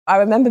I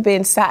remember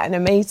being sat in a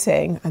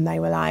meeting and they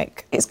were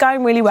like, it's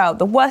going really well.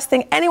 The worst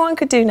thing anyone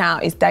could do now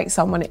is date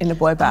someone in a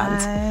boy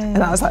band.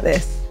 And I was like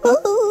this.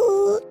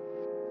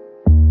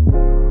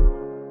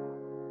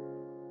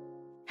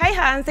 Hey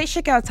Hans, it's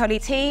your girl Tolly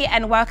T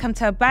and welcome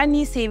to a brand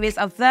new series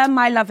of the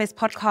My Love Is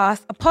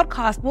podcast, a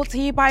podcast brought to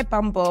you by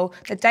Bumble,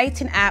 the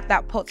dating app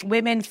that puts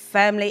women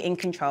firmly in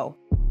control.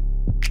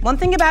 One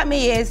thing about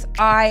me is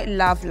I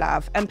love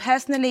love, and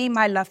personally,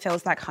 my love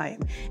feels like home.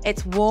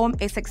 It's warm,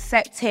 it's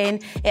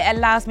accepting, it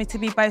allows me to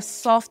be both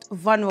soft,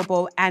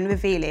 vulnerable, and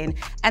revealing.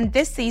 And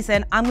this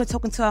season, I'm going to be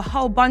talking to a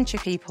whole bunch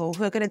of people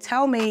who are going to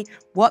tell me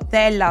what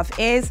their love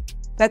is.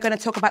 They're going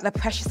to talk about the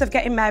pressures of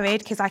getting married,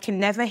 because I can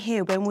never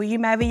hear when will you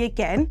marry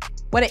again,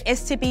 what it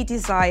is to be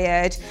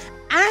desired.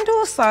 And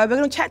also, we're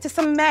going to chat to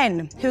some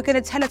men who are going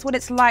to tell us what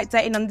it's like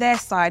dating on their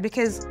side,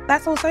 because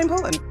that's also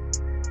important.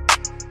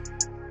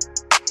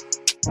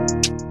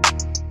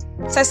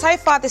 So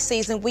far this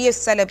season, we have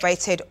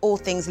celebrated all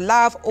things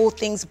love, all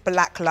things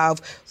black love.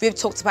 We've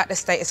talked about the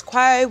status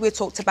quo, we've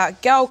talked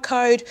about girl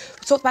code,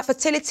 we've talked about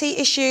fertility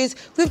issues.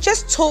 We've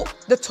just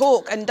talked the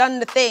talk and done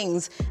the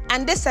things.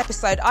 And this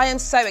episode, I am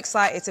so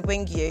excited to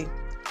bring you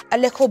a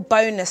little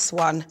bonus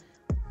one.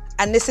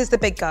 And this is the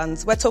big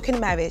guns. We're talking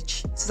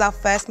marriage. This is our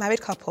first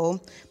married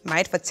couple,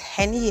 married for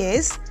 10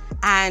 years.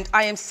 And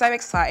I am so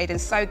excited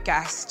and so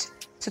gassed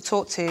to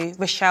talk to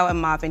Rochelle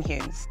and Marvin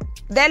Humes.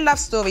 Their love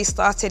story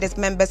started as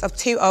members of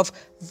two of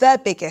the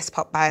biggest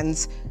pop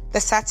bands, The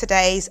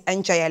Saturdays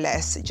and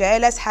JLS.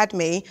 JLS had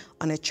me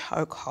on a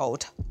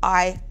chokehold.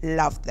 I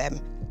loved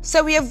them.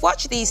 So we have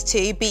watched these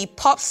two be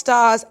pop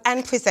stars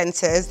and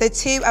presenters. The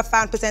two are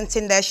found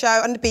presenting their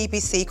show on the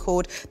BBC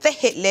called The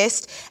Hit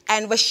List,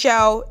 and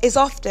Rochelle is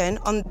often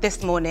on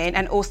This Morning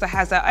and also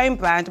has her own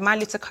brand, My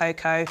Little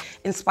Coco,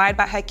 inspired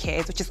by her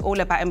kids, which is all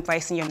about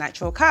embracing your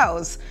natural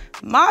curls.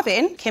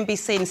 Marvin can be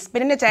seen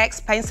spinning the decks,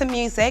 playing some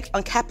music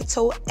on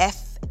Capital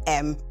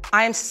FM.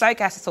 I am so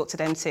gassed to talk to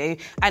them too,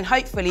 and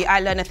hopefully I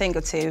learn a thing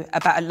or two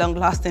about a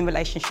long-lasting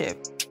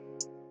relationship.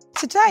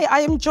 Today I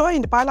am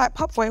joined by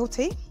pop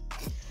royalty.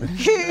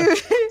 Who,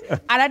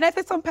 and I don't know if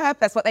it's on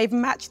purpose, but they've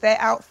matched their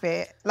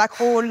outfit like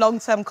all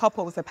long-term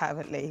couples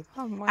apparently.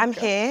 I'm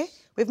here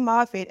with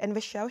Marvin and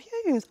Rochelle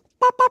Humes.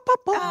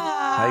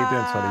 How you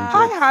doing,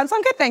 Tolly? Hi, Hans.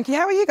 I'm good, thank you.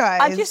 How are you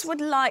guys? I just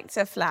would like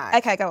to flag.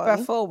 Okay, go on.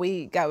 Before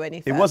we go any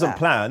further. It wasn't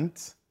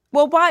planned.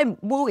 Well,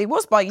 it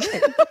was by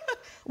you.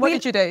 What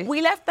did you do?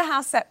 We left the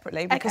house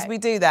separately because we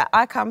do that.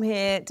 I come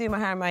here, do my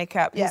hair and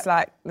makeup. He's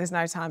like, there's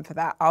no time for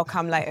that. I'll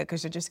come later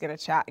because you're just going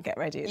to chat, get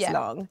ready, it's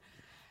long.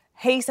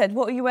 He said,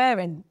 what are you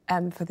wearing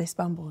for this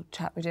Bumble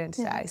chat we're doing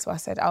today? So I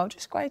said,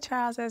 just grey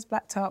trousers,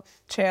 black top,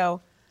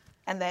 chill.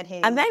 And then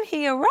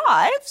he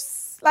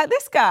arrives like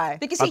this guy.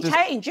 Because he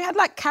changed. You had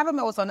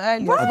caramels on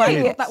earlier.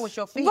 Right. That was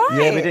your feet. Right.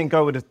 Yeah, we didn't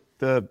go with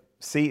the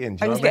seating.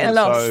 Do you know what I mean?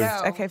 Lost.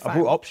 So okay, fine. I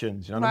brought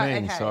options, you know what I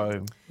mean? Okay.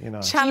 So, you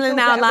know. Channeling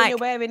now when you're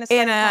wearing the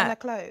same kind of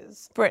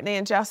clothes. Brittany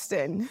and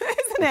Justin, isn't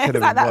it? It It's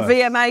like that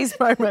VMAs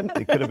moment.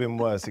 It could have been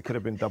worse. It could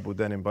have been double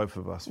denim, both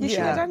of us. You should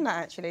have done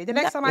that, actually. The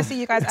next time I see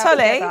you guys out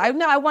Tolly?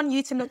 together, I want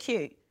you to look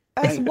cute.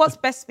 It's what's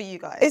best for you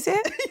guys. Is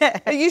it? Yeah.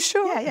 Are you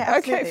sure? Yeah,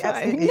 absolutely, Okay, fine.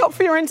 absolutely. Not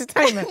for your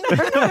entertainment.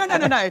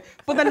 No.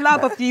 For the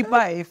love of you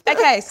both.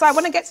 Okay, so I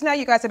want to get to know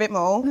you guys a bit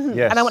more.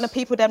 Yes. And I want the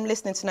people them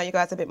listening to know you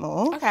guys a bit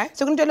more. Okay.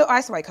 So we're going to do a little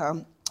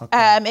icebreaker.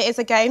 Okay. It is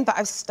a game that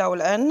I've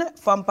stolen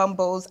from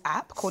Bumble's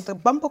app called the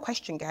Bumble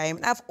Question Game.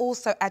 And I've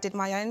also added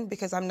my own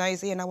because I'm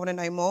nosy and I want to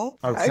know more.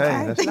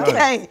 Okay, let's go.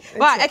 Okay.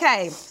 Right,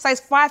 okay. So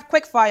it's 5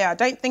 quick fire.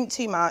 Don't think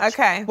too much.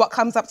 Okay. What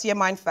comes up to your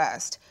mind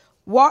first?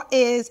 What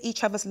is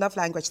each other's love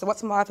language? So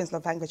what's Marvin's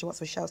love language and what's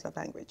Rochelle's love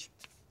language?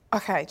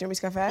 Okay, do you want me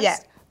to go first? Yeah.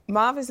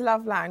 Marvin's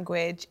love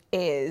language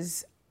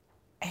is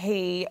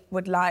he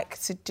would like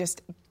to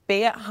just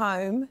be at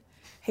home.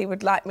 He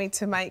would like me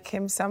to make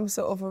him some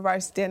sort of a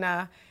roast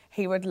dinner.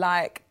 He would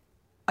like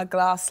a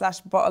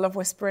glass/bottle of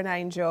Whispering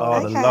Angel.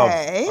 Oh, the love.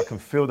 I can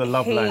feel the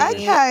love language.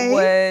 He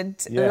would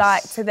Yes.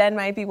 like to then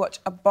maybe watch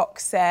a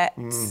box set,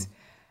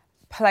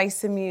 play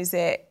some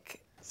music.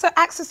 So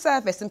acts of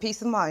service and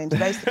peace of mind,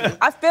 basically.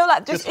 I feel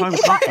like Just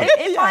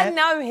if I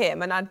know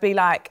him and I'd be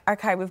like,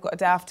 okay, we've got a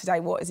day off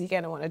today, what is he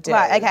going to want to do?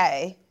 Right,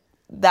 okay.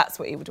 That's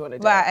what he would want to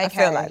do. Right, I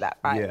feel okay. like that,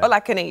 right? Yeah. Or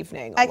like an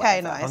evening. Or Okay,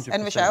 whatever. nice. 100%.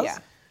 And Rochelle's? Yeah.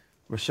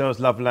 Rochelle's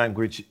love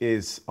language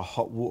is a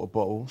hot water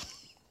bottle,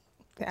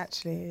 It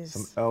actually is.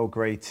 some Earl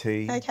Grey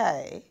tea,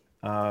 Okay.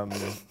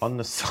 on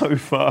the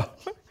sofa.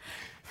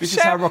 This is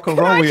how rock and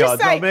Can roll I we just are,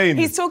 do you know say, what I mean?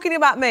 He's talking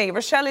about me.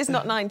 Rochelle is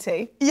not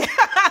 90.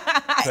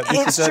 But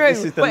this it's is true,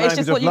 this is the but it's language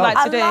just of what you love. like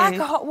I to do. like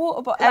a hot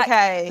water bottle.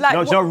 Okay. No, do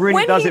you know what really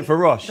when does you- it for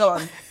Rosh? Go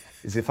on.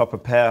 Is if I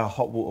prepare a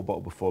hot water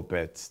bottle before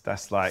bed.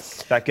 That's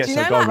that gets Do you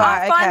know her going.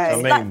 I find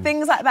Okay. I like, mean-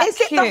 things like that Is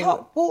it cute. the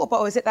hot water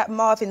bottle or is it that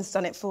Marvin's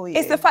done it for you?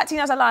 It's the fact he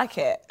knows I like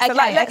it. So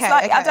Okay, let's, okay,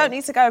 I okay. don't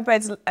need to go to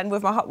bed and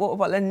with my hot water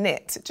bottle and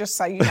knit, just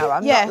so you know.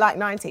 I'm Yeah. not like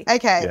 90.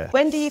 Okay. Yeah.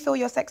 When do you feel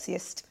you're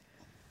sexiest?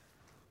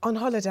 On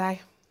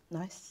holiday.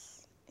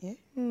 Nice.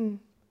 You?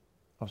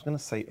 I was going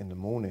to say in the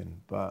morning,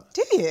 but...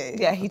 Do you?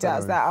 Yeah, he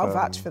does that. I'll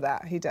vouch for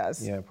that. He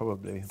does. Yeah,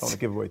 probably. I don't want to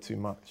give away too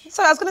much.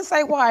 So I was going to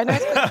say why. I know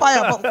it's a bit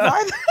quiet, but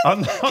why?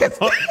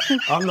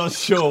 I'm not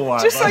sure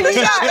why. Just so you know.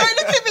 Don't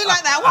look at me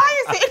like that.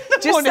 Why is it in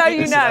the morning? Just so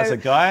you know. As a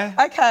guy?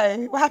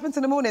 Okay, what happens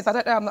in the mornings? I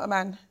don't know, I'm not a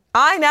man.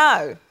 I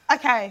know.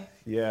 Okay.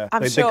 Yeah,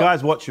 I'm the sure.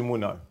 guys watching will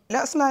know.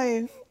 Let us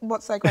know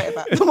what's so great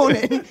about the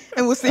morning,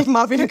 and we'll see if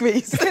Marvin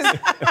agrees.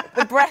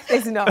 The breath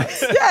is not.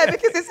 Yeah,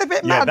 because it's a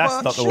bit Yeah, mad. that's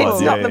but not the sure. one.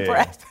 It's Yeah, not the yeah,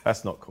 breath.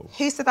 That's not cool.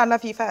 Who said I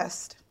love you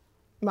first?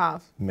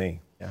 Marv.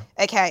 Me, yeah.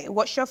 Okay,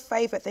 what's your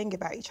favourite thing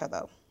about each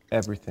other?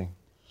 Everything.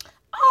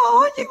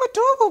 Oh, you're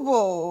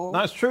adorable.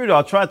 No, it's true though.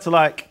 I tried to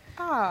like...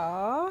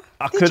 Aww.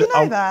 Did you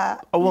know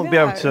that? I won't be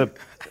able to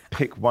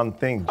pick one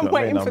thing. I'm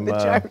waiting for the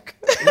joke.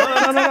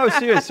 No,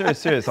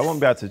 serious. I won't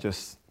be able to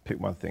just pick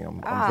one thing.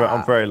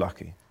 I'm very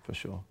lucky, for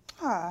sure.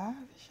 Ah,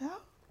 sure.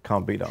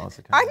 Can't beat that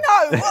answer. I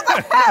know. What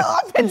the hell?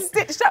 I've been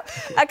stitched up.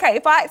 Okay,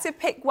 if I had to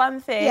pick one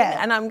thing,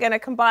 and I'm going to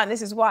combine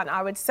this as one,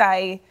 I would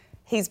say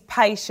his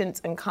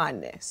patience and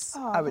kindness.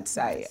 I would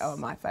say are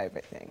my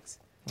favourite things.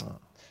 Oh.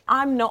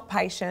 I'm not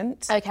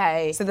patient.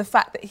 Okay. So the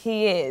fact that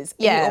he is,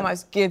 he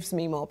almost gives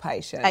me more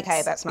patience.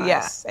 Okay, that's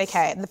nice. Yeah.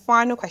 Okay, the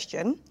final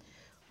question.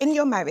 In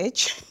your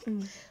marriage,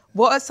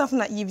 what is something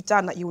that you've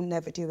done that you will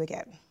never do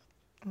again?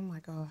 Oh my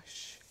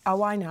gosh.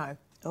 Oh, I know.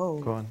 Oh.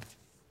 Go on.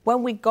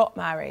 When we got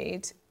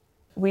married,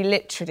 we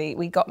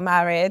got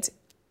married,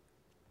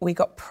 we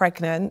got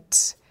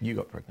pregnant. You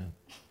got pregnant.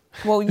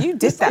 Well, you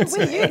did that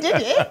to me. You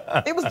did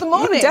it. It was the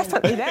morning. You were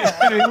definitely there.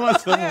 It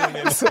was the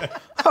morning.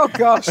 Oh,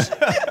 gosh.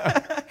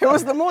 It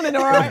was the morning,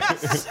 all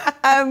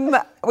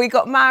right. We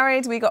got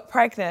married, we got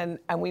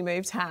pregnant, and we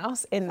moved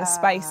house in the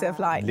space of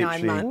like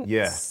 9 months.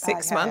 Yeah.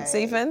 6 months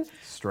even.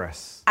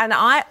 Stress. And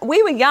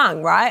we were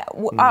young, right?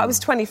 I was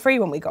 23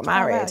 when we got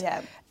married.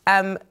 Oh,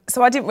 yeah.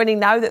 So I didn't really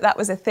know that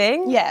was a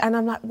thing. Yeah. And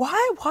I'm like, why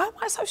am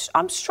I so...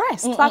 I'm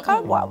stressed. Like,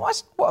 what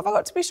have I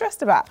got to be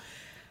stressed about?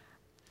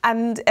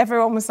 And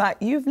everyone was like,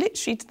 you've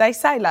literally... They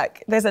say,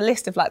 like, there's a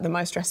list of, like, the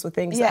most stressful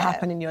things that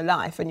happen in your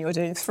life, and you're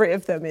doing 3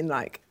 of them in,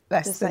 like,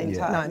 less than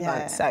 9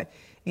 months. So,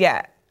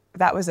 yeah,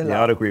 that was a lot.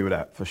 Yeah, I'd agree with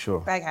that, for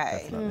sure.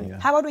 Okay. Yeah.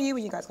 How old were you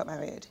when you guys got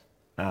married?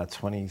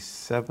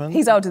 27.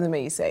 He's older than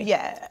me, you see.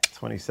 Yeah.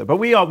 27. But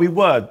we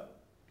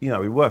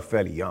were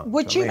fairly young.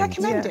 Would you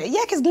recommend it?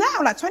 Yeah, because now,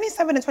 like,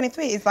 27 and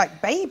 23 is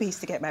like babies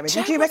to get married.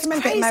 Would you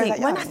recommend getting married that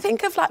young? When I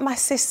think of, like, my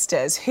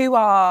sisters who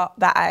are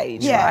that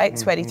age, right,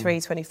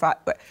 23, 25,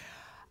 but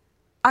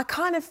I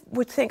kind of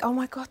would think, oh,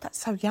 my God, that's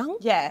so young.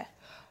 Yeah.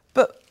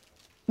 But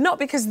not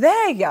because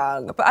they're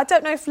young, but I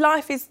don't know if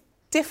life is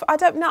different. I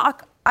don't know.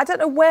 I don't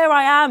know where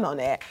I am on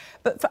it.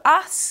 But for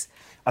us...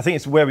 I think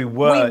it's where we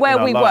were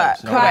Where we were.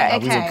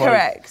 Correct. We were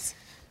Correct.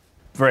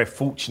 very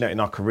fortunate in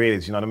our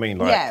careers, you know what I mean?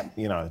 Like, Yeah.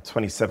 you know,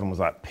 27 was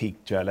like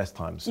peak JLS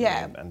times.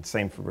 Yeah. And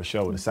same for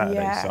Rochelle with the Saturday.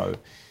 Yeah. So,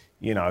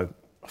 you know,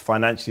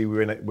 financially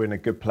we're in a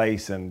good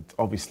place, and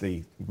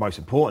obviously, most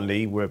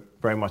importantly, we're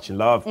very much in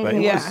love. But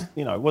it was,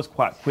 you know, it was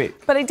quite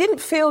quick. But it didn't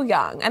feel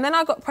young. And then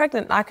I got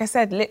pregnant, like I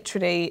said,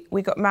 literally,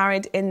 we got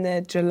married in the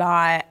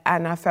July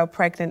and I fell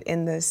pregnant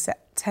in the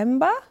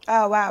September.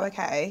 Oh, wow,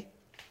 okay.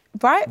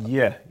 Right?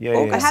 Yeah.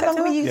 And how long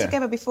were you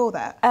together before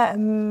that?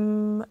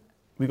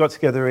 We got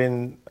together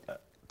in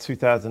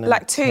 2010.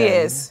 Like 2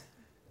 years.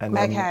 And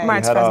then Okay. we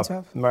Married had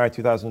 2012. Married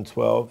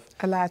 2012.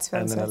 Alaya And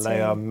 2013.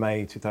 then Alaya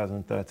May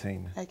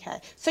 2013. Okay.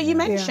 So you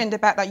mentioned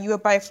about that you were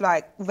both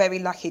like very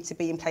lucky to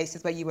be in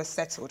places where you were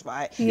settled,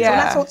 right? Yeah. So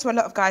when I talk to a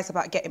lot of guys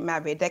about getting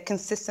married, their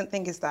consistent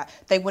thing is that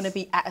they want to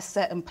be at a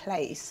certain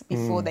place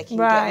before they can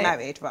get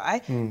married,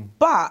 right?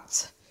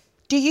 But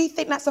do you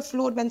think that's a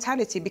flawed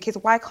mentality? Because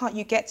why can't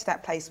you get to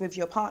that place with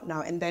your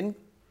partner and then...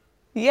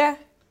 Yeah.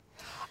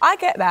 I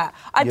get that.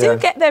 I do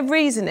get their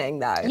reasoning,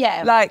 though.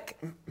 Yeah. Like,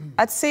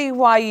 I'd see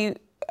why you...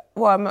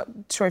 Well, I'm not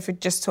sure if you're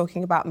just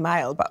talking about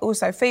male, but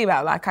also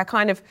female. Like, I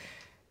kind of...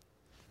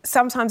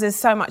 Sometimes there's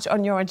so much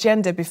on your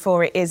agenda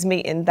before it is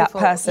meeting that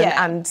person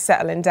and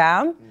settling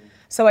down.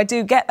 So I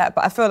do get that,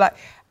 but I feel like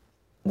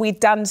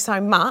we'd done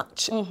so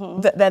much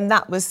that then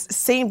that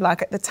seemed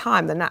like at the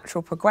time the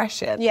natural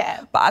progression.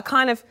 Yeah. But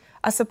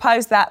I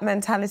suppose that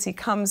mentality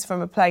comes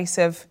from a place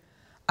of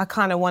I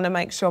kind of want to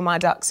make sure my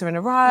ducks are in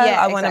a row.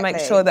 Yeah, I want to make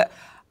sure that,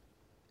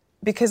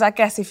 because I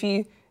guess if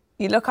you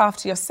look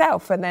after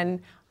yourself and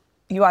then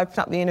you open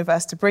up the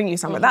universe to bring you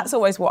something, that's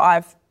always what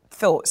I've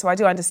thought. So I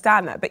do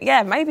understand that. But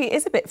yeah, maybe it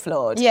is a bit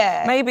flawed.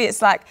 Yeah. Maybe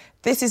it's like,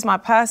 this is my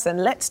person.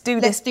 Let's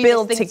do this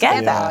build thing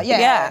together.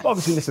 Yeah.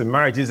 Obviously, listen,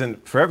 marriage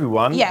isn't for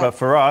everyone, but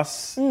for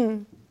us,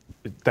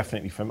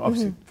 definitely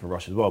obviously for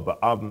Rosh as well. But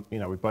you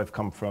know, we both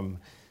come from,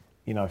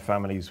 you know,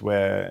 families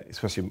where,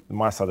 especially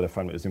my side of the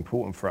family, it was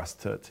important for us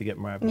to get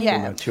married before we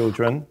had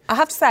children. I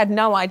have to say, I had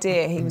no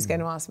idea he was going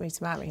to ask me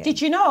to marry him.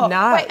 Did you not?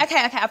 No. Wait, okay,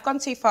 I've gone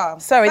too far.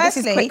 Sorry,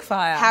 Firstly, this is quick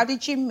fire. How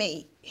did you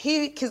meet?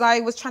 Who? Because I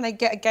was trying to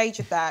get a gauge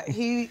of that.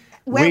 Who?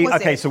 Where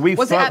was it? So we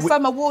was it at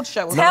some award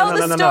show? Or Tell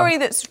something? the story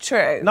that's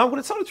true. No, I'm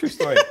going to tell the true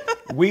story.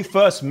 We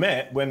first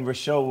met when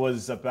Rochelle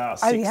was about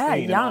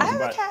 16 young.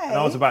 and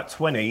I was about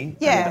 20.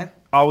 Yeah.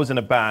 I was in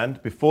a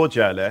band before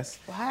JLS.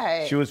 Right.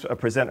 Okay. She was a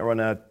presenter on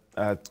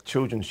a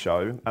children's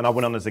show, and I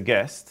went on as a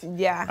guest.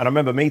 Yeah. And I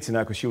remember meeting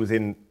her because she was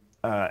in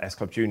S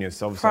Club Junior,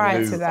 so obviously I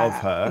knew of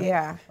her.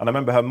 Yeah. And I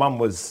remember her mum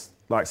was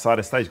like side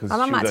of stage because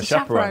she was a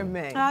chaperone.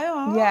 Me.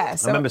 Oh. Yeah.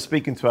 So I remember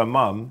speaking to her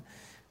mum,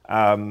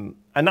 and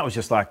that was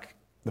just like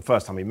the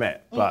first time we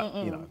met. But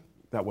you know,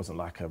 that wasn't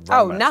like a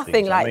romance nothing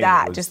thing, like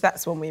that. Was, just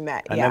that's when we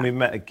met. And then we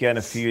met again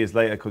a few years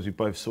later because we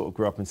both sort of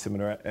grew up in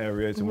similar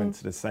areas and went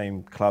to the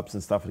same clubs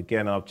and stuff. And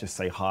again, I'll just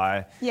say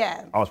hi.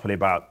 Yeah. I was probably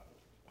about,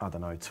 I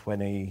don't know,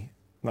 20.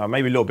 No,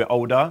 maybe a little bit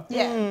older.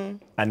 Yeah.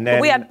 And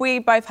then we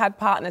both had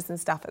partners and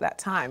stuff at that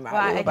time,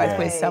 right? We were both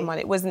with someone.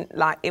 It wasn't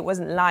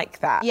like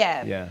that.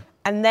 Yeah. Yeah.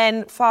 And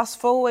then fast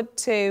forward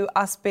to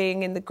us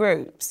being in the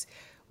groups,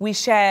 we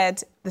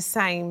shared the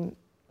same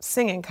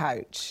singing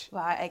coach.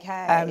 Right,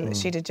 okay.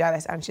 She did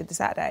Jealous and she did the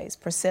Saturdays,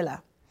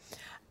 Priscilla.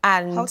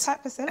 And Hold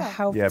tight,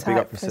 Priscilla. big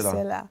up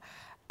Priscilla.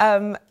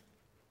 And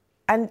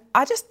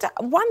I just,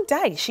 one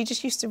day, she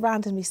just used to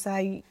randomly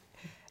say,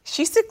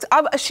 she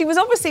was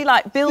obviously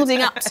like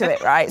building up to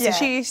it, right? Yeah. So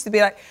she used to be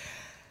like,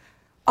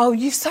 oh,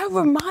 you so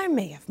remind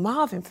me of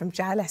Marvin from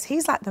JLS.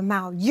 He's like the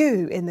male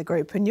you in the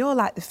group and you're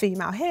like the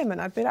female him.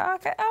 And I'd be like,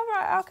 okay, all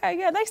right, okay,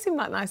 yeah, they seem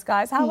like nice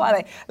guys. How are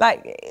they?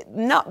 Like,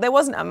 there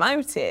wasn't a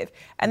motive.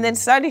 And then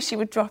slowly she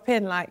would drop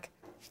in like,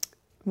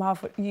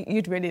 Marvin,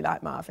 you'd really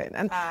like Marvin.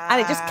 And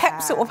it just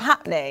kept sort of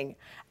happening.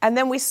 And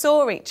then we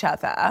saw each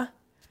other.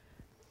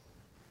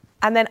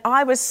 And then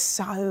I was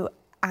so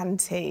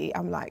anti.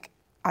 I'm like,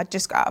 I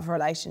just got out of a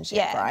relationship,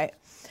 right?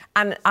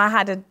 And I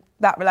had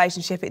that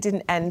relationship, it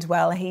didn't end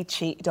well. He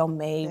cheated on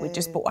me. We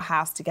just bought a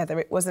house together.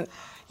 It wasn't,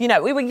 we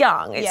were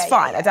young. It's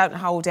fine. I don't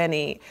hold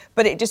any,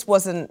 but it just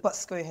wasn't. But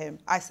screw him.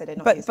 I said it.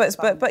 Not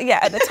But yeah,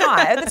 at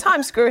the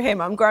time, screw him.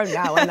 I'm grown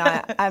now, and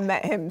I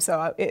met him,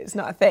 so it's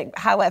not a thing.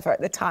 However,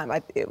 at the time,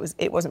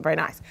 it wasn't very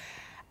nice,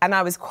 and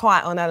I was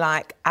quite on a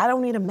like, I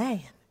don't need a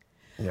man.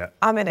 Yeah.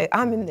 I'm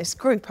in this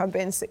group. I'm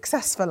being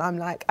successful. I'm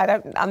like, I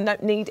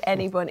don't need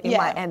anyone in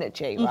my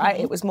energy, right?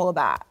 It was more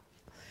that.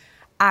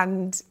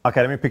 And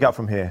okay, let me pick up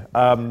from here.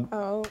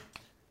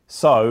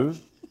 So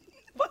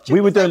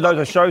we were doing loads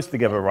of shows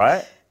together,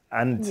 right?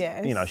 And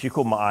she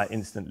caught my eye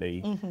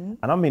instantly. And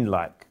I'm in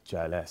like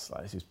JLS,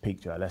 like this is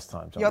peak JLS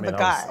time. You're the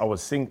guy. I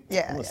was single.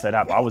 Yeah. I wouldn't say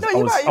that, but I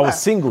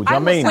was single. Do you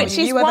know what I mean? Which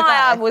is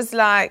why I was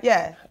like,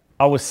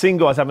 I was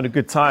single. I was having a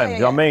good time. Do you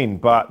know what I mean?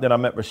 But then I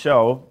met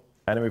Rochelle.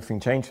 And everything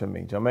changed for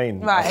me. Do you know what I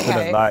mean? Right,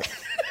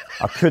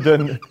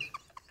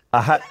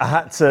 I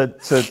had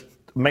to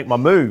make my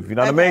move. You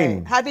know what I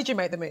mean? How did you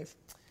make the move?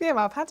 Yeah,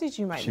 Marv, how did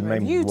you make the move?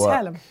 Made me you work.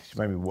 tell him. She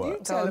made me work.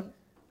 You tell him.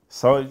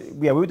 So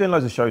yeah, we were doing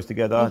loads of shows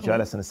together,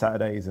 JLS on the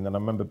Saturdays, and then I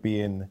remember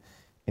being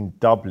in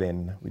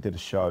Dublin. We did a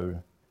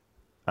show,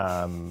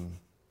 and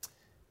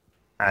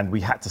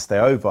we had to stay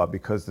over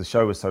because the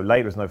show was so late.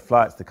 There was no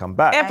flights to come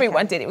back.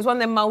 Everyone did. It was one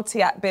of them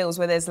multi-act bills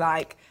where there's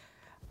like.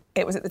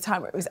 It was at the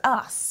time where it was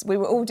us. We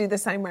would all do the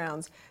same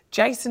rounds.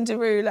 Jason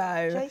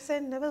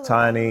Derulo.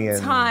 Tiny,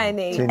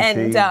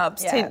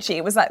 N-Dubs, Tinchy.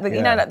 It was like,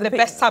 the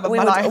best time of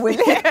my life.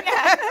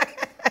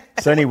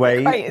 So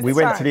anyway, we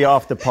went to the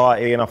after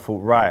party and I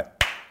thought, right,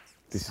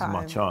 this is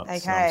my chance. Okay.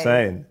 You know what I'm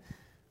saying?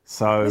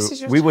 So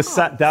we were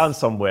sat down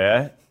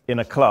somewhere in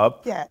a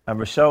club and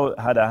Rochelle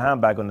had her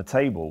handbag on the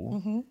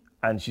table.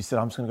 And she said,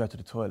 I'm just going to go to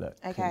the toilet.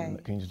 Okay.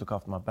 Can you just look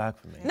after my bag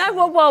for me? No,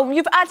 well,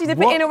 you've added a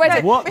bit in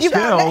already. What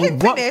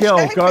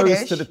girl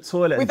goes to the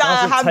toilet and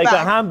doesn't take her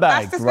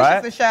handbag,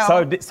 right?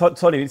 So,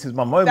 Tolly, this is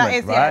my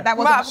moment, right? That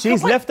was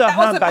She's left her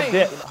handbag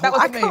there. That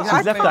was a move.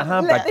 She's left her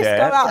handbag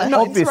there,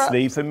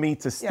 obviously, for me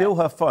to steal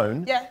her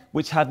phone,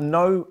 which had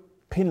no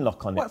pin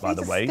lock on it, by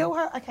the way. Steal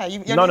her? Okay.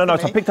 No.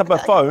 So I picked up her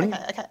phone,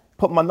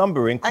 put my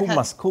number in,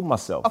 called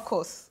myself. Of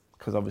course.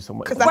 Because obviously,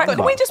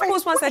 can we just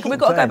pause 1 second? We've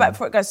got to go back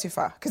before it goes too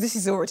far, because this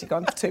has already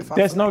gone too far.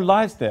 There's no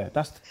lies there.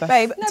 That's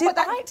Babe,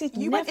 did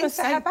you went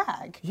into her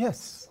bag?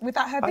 Yes.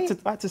 Without her being?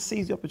 I had to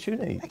seize the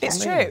opportunity. Okay.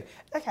 It's true.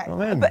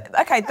 Okay. But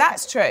okay,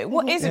 that's true.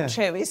 What isn't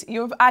true is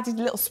you've added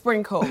little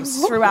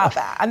sprinkles throughout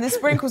that. And the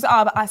sprinkles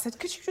are that I said,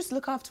 could you just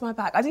look after my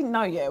bag? I didn't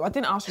know you. I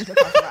didn't ask you to look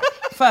after my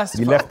bag. First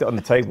of all. You left it on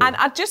the table. And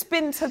I'd just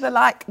been to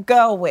the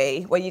girl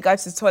wee where you go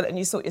to the toilet and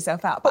you sort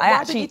yourself out. But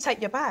why did you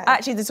take your bag?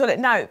 Actually, the toilet,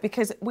 no,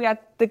 because we had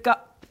the guy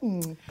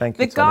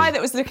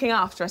that was looking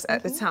after us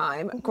at the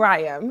time,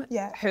 Graham,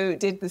 who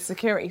did the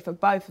security for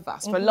both of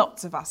us, for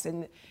lots of us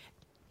in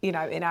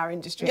our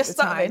industry at the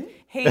time.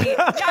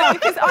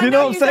 Because I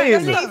know you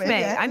don't believe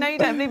me. I know you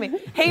don't believe me.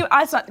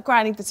 I was like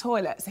grinding the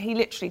toilet, so he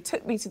literally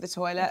took me to the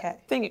toilet,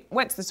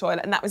 went to the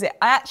toilet, and that was it.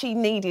 I actually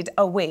needed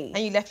a wee.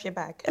 And you left your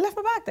bag? I left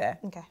my bag there.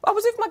 Okay. I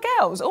was with my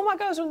girls. All my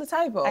girls were on the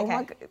table.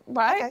 Okay.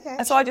 Right? Okay.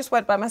 And so I just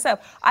went by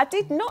myself. I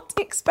did not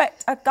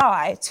expect a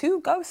guy to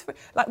go through.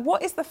 Like,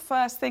 what is the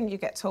first thing you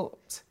get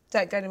taught?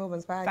 Don't go in a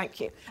woman's bag.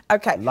 Thank you.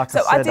 Okay. Like I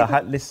said, I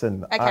had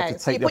to take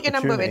so you put your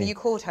number in, you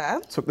called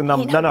her. Took the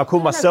number. No, I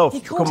called myself. He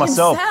called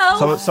myself.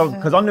 So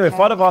because I knew if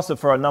I'd have asked her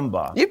for a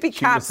number, you'd be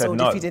cancelled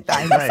if you did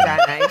that in this day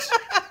and age.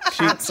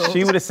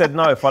 she would have said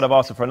no if I'd have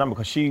asked her for a number,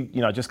 because she,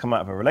 just come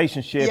out of a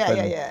relationship.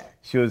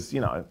 She was, she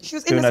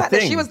was doing her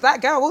thing. She was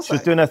that girl also. She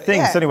was doing her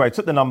thing. So anyway,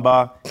 took the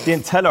number,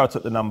 didn't tell her I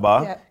took the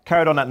number,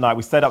 carried on that night.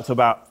 We stayed up to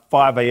about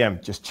 5 a.m.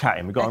 just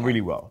chatting. We got on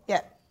really well.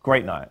 Yeah.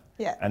 Great night.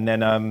 Yeah. And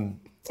then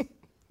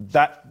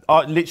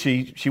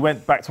literally, she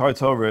went back to her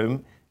hotel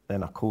room,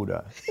 then I called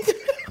her.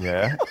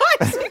 Yeah.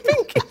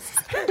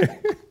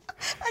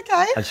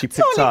 Okay. And she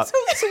picked up.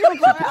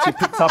 She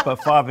picked up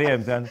at 5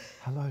 a.m. Then,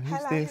 hello,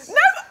 who's this? No.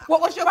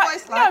 What was your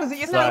voice like? Was it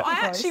your I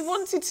actually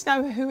wanted to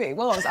know who it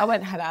was. I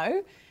went,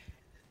 hello.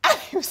 And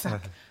he was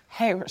like,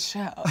 hey,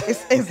 Rochelle.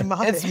 It's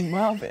Marvin. It's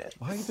Marvin.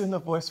 Why are you doing that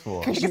voice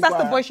for? Because that's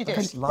the voice you do.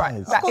 Right.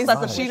 Of course,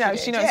 that's what she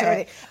knows. She knows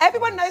already.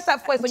 Everyone knows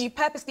that voice when you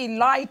purposely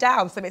lie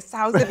down so it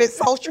sounds a bit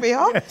sultry,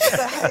 huh?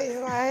 So, hey,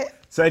 right.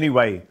 So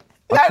anyway,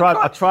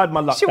 I tried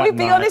my luck. Should we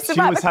be honest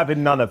about it? She was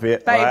having none of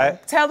it, babe,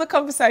 right? Tell the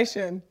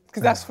conversation,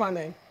 because that's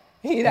funny.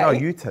 No,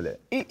 you tell it.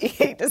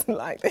 He doesn't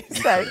like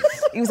this. So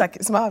he was like,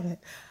 it's Marvin.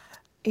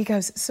 He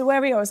goes, so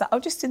where are you? I was like, oh,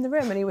 just in the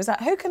room. And he was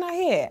like, who can I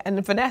hear?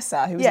 And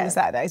Vanessa, who was in the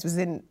Saturdays, was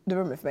in the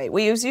room with me.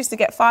 We used to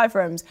get 5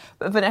 rooms,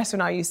 but Vanessa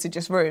and I used to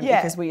just room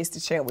because we used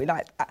to chill. We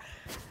liked that.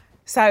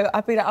 So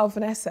I'd be like, oh,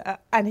 Vanessa.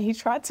 And he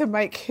tried to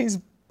make his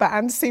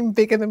band seem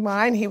bigger than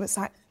mine. He was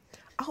like,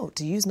 oh,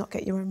 do you not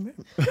get your own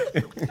room?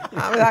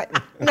 I was like,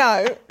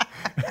 no,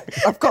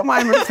 I've got my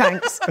own room,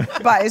 thanks.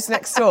 But it's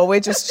next door. We're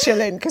just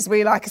chilling because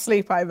we like a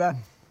sleepover.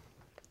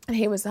 And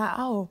he was like,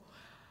 oh,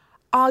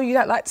 you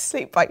don't like to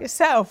sleep by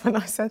yourself? And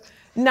I said,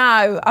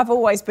 no, I've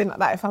always been like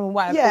that. If I'm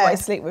away, I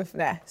always sleep with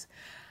Ness.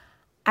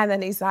 And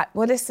then he's like,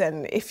 well,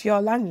 listen, if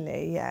you're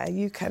lonely,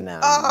 you can...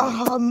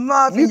 oh,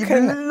 Marvin,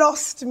 you've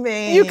lost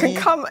me. You can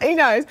come, he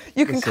knows,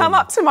 you can come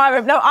up to my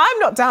room. No, I'm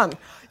not done.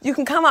 You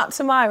can come up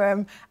to my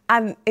room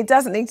and it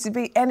doesn't need to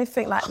be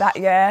anything like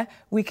that,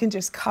 We can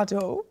just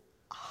cuddle.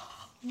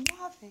 Oh,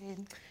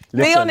 Marvin.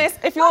 Listen, be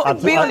honest,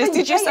 be honest,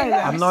 did you say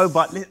that? I know,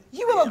 but...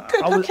 You were a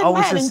good-looking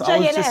man in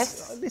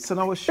JLS. Listen,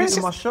 I was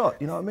shooting my shot,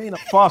 you know what I mean?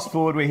 Fast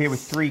forward, we're here with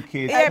 3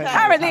 kids. Yeah,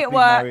 apparently it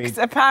worked.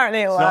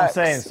 Apparently it worked. You know what I'm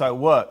saying? So it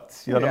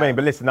worked, you know what I mean?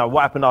 But listen, now,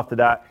 what happened after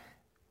that?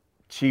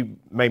 She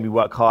made me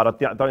work hard.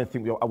 I don't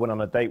think I went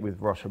on a date with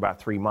Rosh for about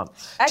 3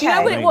 months. Okay. Do you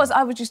know what it was?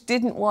 I just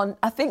didn't want...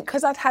 I think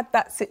because I'd had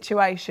that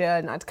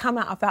situation, I'd come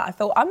out of that, I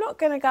thought, I'm not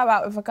going to go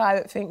out with a guy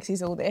that thinks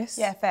he's all this.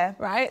 Yeah, fair.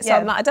 Right? So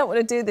I'm like, I don't want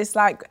to do this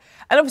like...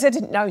 And obviously I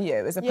didn't know you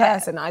as a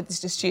person. I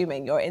was just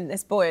assuming you're in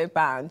this boy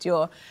band.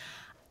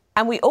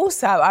 And we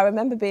also... I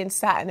remember being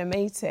sat in a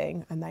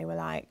meeting and they were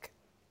like,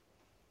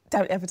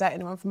 don't ever date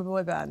anyone from a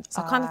boy band.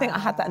 So I kind of think I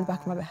had that in the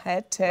back of my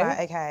head too.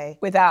 Right, okay.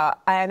 Without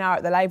A&R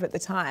at the label at the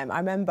time. I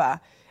remember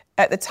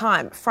at the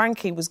time,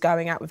 Frankie was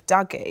going out with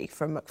Dougie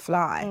from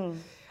McFly.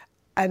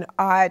 And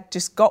I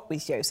just got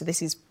with you. So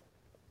this is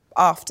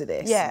after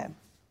this. Yeah.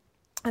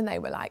 And they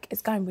were like,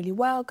 it's going really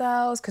well,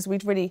 girls, because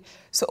we'd really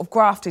sort of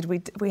grafted.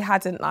 We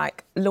hadn't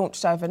like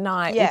launched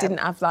overnight. We didn't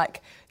have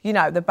like,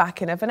 the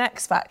backing of an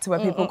X Factor where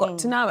people got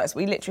to know us.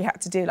 We literally had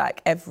to do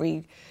like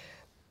every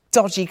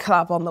dodgy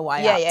club on the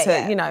way up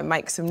to,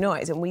 make some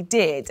noise. And we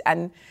did.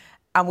 And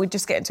we'd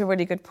just get into a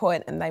really good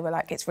point and they were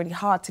like, it's really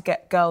hard to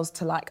get girls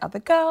to like other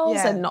girls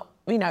and not,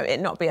 it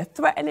not be a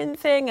threatening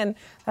thing. And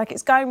like,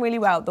 it's going really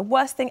well. The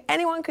worst thing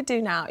anyone could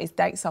do now is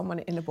date someone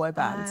in a boy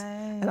band.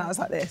 And I was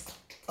like this.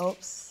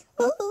 Oops.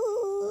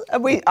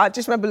 And I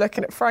just remember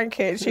looking at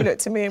Frankie and she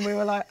looked at me and we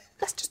were like,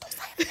 let's just not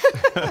say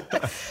it.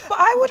 But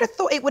I would have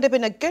thought it would have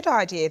been a good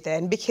idea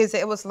then, because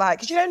it was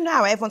like, because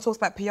now everyone talks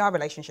about PR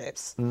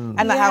relationships and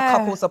like how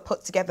couples are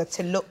put together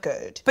to look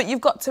good. But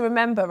you've got to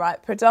remember, right,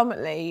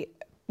 predominantly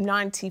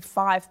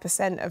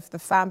 95% of the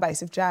fan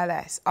base of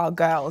JLS are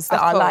girls that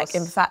are like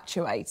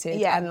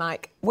infatuated and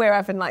like we're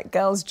having like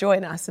girls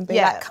join us and be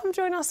like, come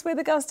join us, we're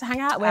the girls to hang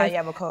out with.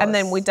 Of course. And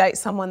then we date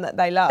someone that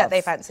they love. That they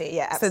fancy,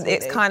 absolutely. So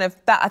it's kind of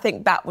that, I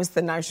think that was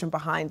the notion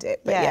behind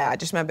it. But I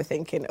just remember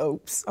thinking,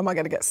 oops, am I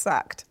going to get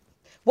sacked?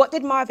 What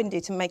did Marvin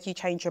do to make you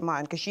change your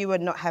mind? Because you were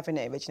not having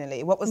it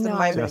originally. What was the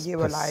moment you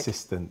were like...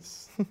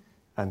 persistence.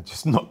 And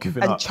just not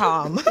giving up. And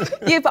charm.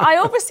 Yeah, but I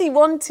obviously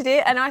wanted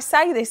it, and I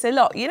say this a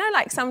lot.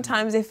 Like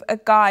sometimes if a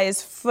guy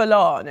is full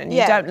on and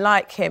you don't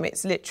like him,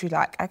 it's literally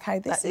like, okay,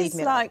 this is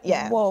like,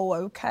 whoa,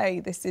 okay,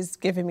 this is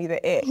giving me the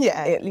ick.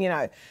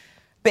 Yeah.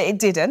 But it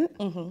didn't.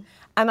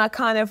 And I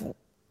kind of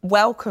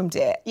welcomed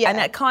it. Yeah. And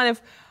it kind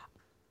of,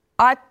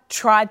 I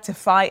tried to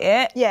fight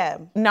it. Yeah.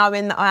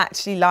 Knowing that I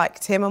actually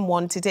liked him and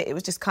wanted it. It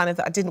was just kind of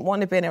that I didn't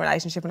want to be in a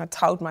relationship, and I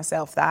told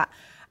myself that.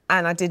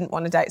 And I didn't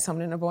want to date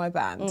someone in a boy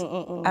band.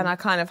 And I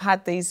kind of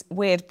had these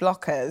weird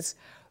blockers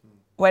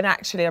when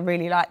actually I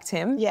really liked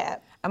him. Yeah.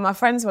 And my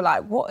friends were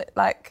like, what?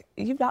 Like,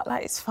 you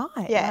like it's fine.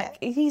 Yeah. Like,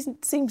 he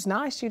seems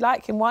nice, you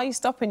like him. Why are you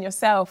stopping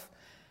yourself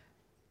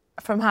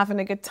from having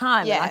a good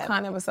time? Yeah. And I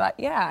kind of was like,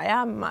 yeah, I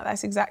am.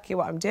 That's exactly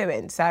what I'm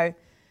doing. So,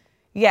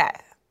 yeah,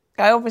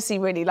 I obviously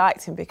really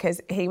liked him because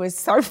he was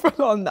so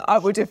full on that I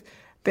would have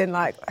been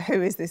like,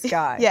 who is this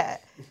guy? Yeah.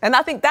 And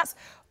I think that's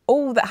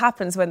all that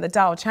happens when the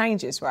dial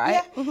changes,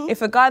 right? Yeah. If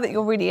a guy that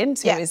you're really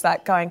into is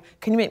like going,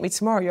 can you meet me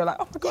tomorrow? You're like,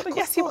 oh my God,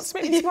 yes, he wants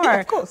to meet me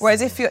tomorrow. Of course.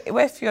 Whereas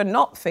if you're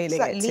not feeling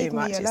like, it too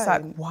much, it's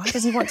like, why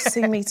does he want to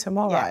see me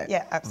tomorrow?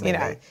 Yeah, absolutely. You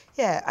know?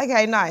 Yeah,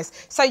 okay, nice.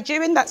 So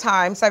during that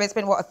time, so it's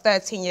been, what, a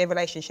 13-year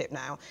relationship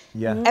now?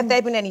 Yeah. Have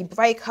there been any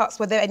breakups?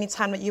 Were there any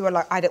time that you were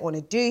like, I don't want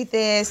to do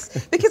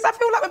this? Because I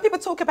feel like when people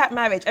talk about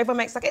marriage, everyone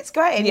makes like, it's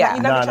great. And like,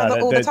 you love each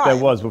other all the time.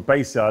 There was. Well,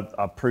 basically,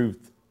 I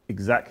proved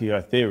exactly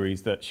her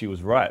theories that she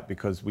was right,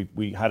 because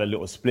we had a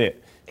little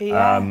split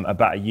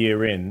about a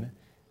year in.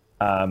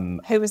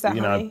 Who was that,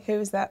 honey? Who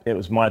was that? It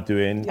was my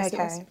doing.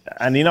 Okay.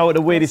 And you know what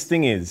the weirdest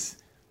thing is?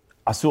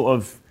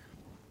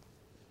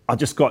 I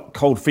just got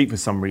cold feet for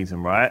some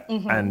reason, right?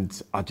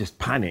 And I just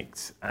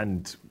panicked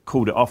and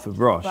called it off with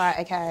Rosh. Right,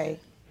 okay.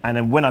 And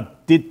then when I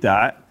did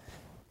that,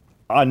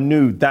 I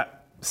knew that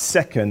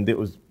second it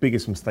was the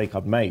biggest mistake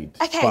I'd made.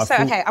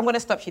 Okay, I'm going to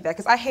stop you there,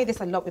 because I hear this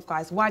a lot with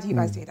guys. Why do you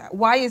guys do that?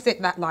 Why is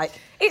it that, like...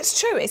 It's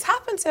true, it's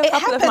happened to a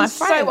couple of my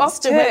friends so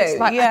often. Too. It's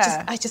like,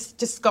 I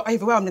just got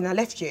overwhelmed and I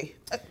left you.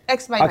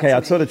 Explain Okay,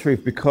 I'll tell the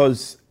truth,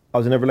 because I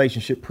was in a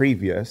relationship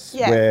previous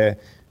where,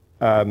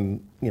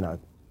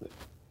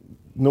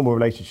 normal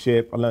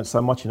relationship, I learned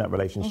so much in that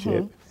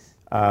relationship.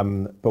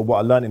 But what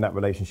I learned in that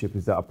relationship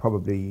is that I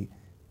probably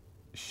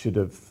should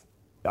have,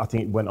 I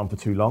think it went on for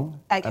too long.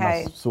 Okay. And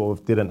I sort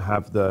of didn't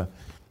have the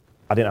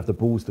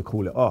balls to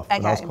call it off. Okay.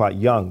 And I was quite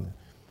young.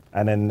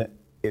 And then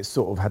it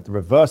sort of had the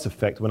reverse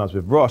effect. When I was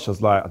with Rosh,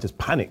 I just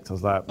panicked. I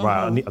was like,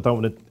 right, I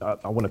want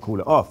to call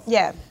it off.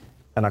 Yeah.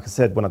 And like I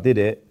said, when I did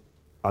it,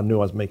 I knew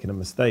I was making a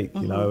mistake,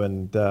 you know,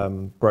 and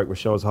broke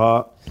Rochelle's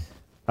heart.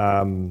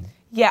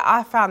 Yeah,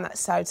 I found that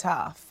so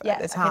tough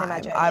at the time. I can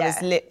imagine, I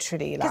was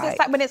literally like... Because it's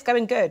like when it's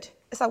going good.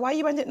 It's like, why are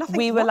you ending nothing?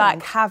 We were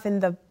like having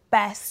the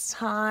best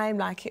time.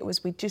 Like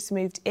we just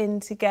moved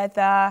in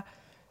together.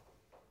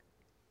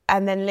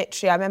 And then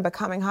literally I remember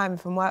coming home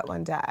from work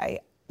one day,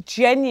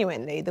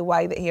 genuinely the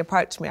way that he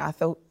approached me, I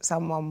thought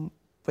someone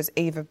was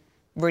either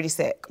really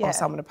sick or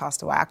someone had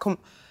passed away.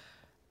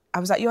 I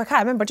was like, you okay? I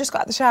remember I just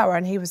got out of the shower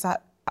and he was like,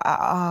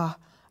 I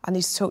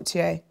need to talk to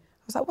you. I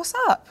was like, what's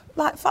up?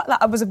 Like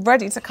I was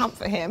ready to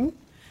comfort him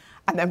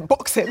and then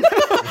box him.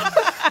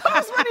 I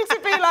was ready to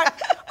be like,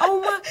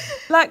 oh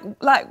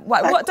my,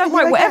 what? Don't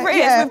worry, whatever it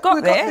is,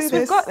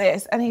 we've got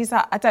this. And he's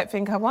like, I don't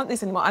think I want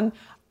this anymore. And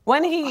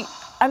when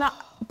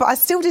but I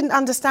still didn't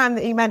understand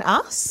that he meant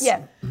us.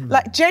 Yeah.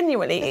 Like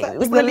genuinely, it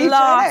was the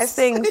last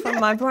thing from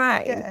my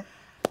brain. Yeah.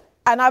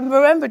 And I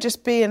remember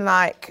just being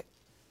like,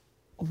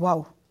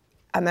 whoa.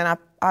 And then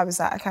I was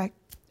like, okay,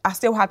 I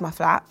still had my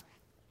flat.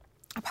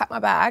 I packed my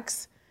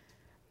bags.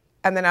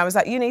 And then I was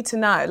like, you need to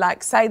know,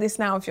 like, say this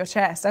now with your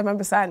chest. I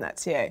remember saying that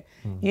to you.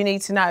 You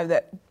need to know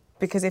that,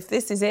 because if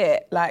this is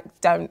it, like,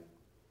 don't.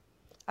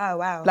 Oh,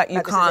 wow. Like,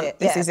 you can't,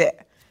 this is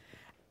it.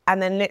 And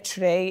then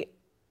literally,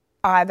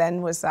 I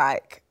then was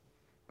like,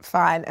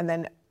 fine. And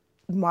then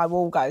my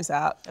wall goes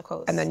up. Of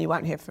course. And then you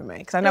won't hear from me.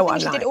 Because I know what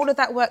I'm like. You did all of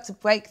that work to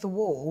break the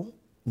wall.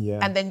 Yeah.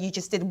 And then you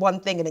just did one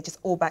thing and it just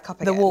all back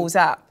up again. The wall's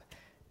up.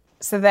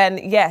 So then,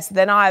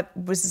 then I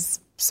was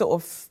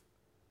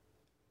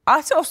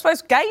I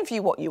suppose gave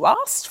you what you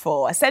asked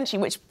for,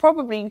 essentially, which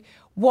probably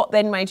what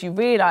then made you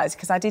realise,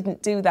 because I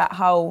didn't do that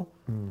whole,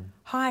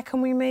 hi,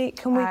 can we meet?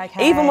 Can we?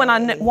 Okay. Even when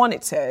I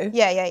wanted to,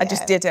 I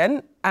just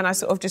didn't. And I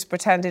sort of just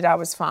pretended I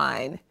was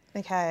fine.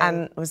 Okay.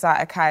 And was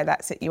like, okay,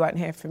 that's it, you won't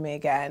hear from me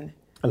again.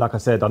 And like I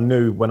said, I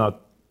knew when I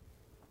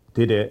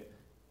did it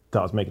that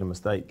I was making a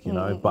mistake, you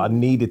know, but I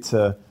needed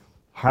to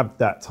have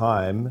that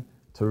time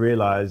to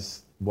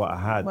realise what I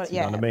had, you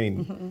know what I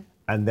mean?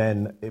 And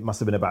then it must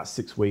have been about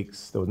 6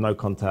 weeks. There was no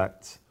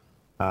contact.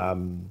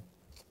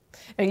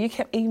 You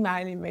kept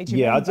emailing me.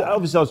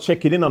 Obviously I was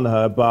checking in on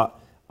her, but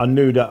I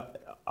knew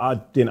that I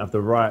didn't have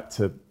the right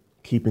to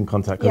keep in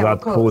contact because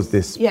I'd caused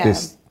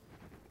this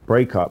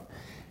breakup.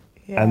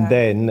 Yeah. And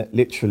then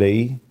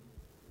literally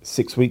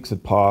 6 weeks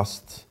had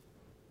passed.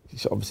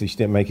 Obviously she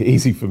didn't make it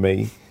easy for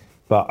me,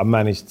 but I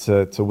managed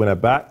to win her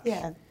back.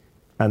 Yeah.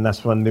 And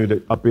that's when I knew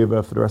that I'd be with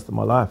her for the rest of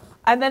my life.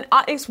 And then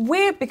it's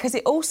weird because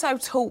it also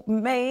taught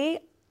me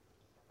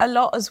a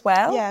lot as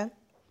well. Yeah.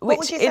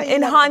 Which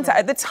in hindsight,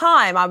 at the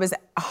time, I was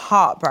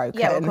heartbroken.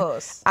 Yeah, of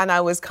course. And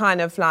I was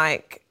kind of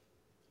like,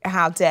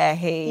 how dare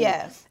he?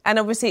 Yeah. And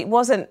obviously it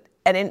wasn't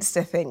an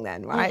Insta thing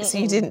then, right? So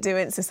you didn't do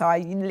Insta. So I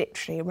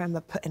literally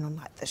remember putting on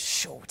like the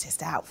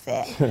shortest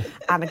outfit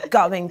and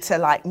going to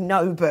like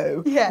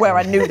Nobu where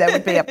I knew there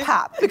would be a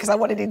pap because I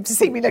wanted him to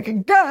see me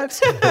looking good,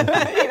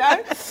 you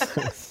know?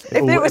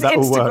 If it was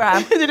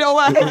Instagram, did it all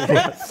work?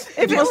 If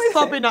it was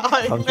sobbing at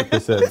home.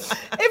 100%.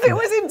 If it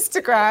was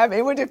Instagram,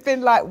 it would have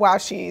been like, wow,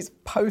 she's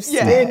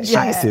posting,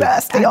 she's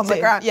thirsty on the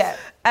ground. Yeah.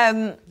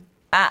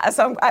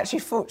 So I'm actually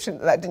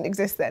fortunate that didn't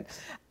exist then.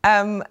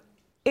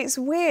 It's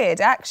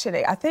weird,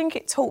 actually. I think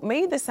it taught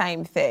me the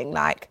same thing.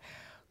 Like,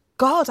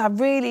 God,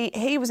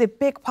 he was a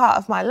big part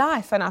of my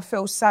life and I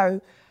feel so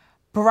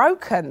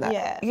broken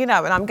that, you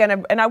know,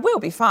 and I will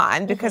be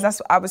fine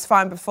because I was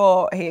fine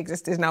before he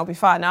existed and I'll be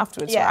fine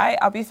afterwards, right?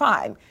 I'll be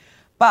fine.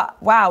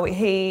 But wow,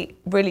 he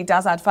really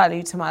does add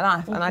value to my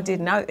life. And I did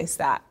notice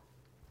that.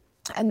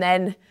 And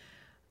then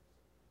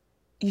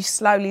you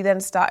slowly then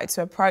started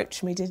to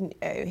approach me, didn't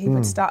you? He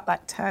would start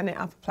like turning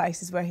up at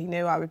places where he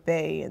knew I would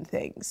be and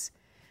things.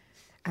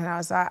 And I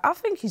was like, I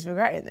think he's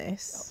regretting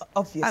this.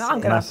 Obviously. And I'm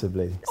gonna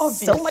Massively.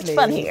 so much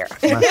fun here.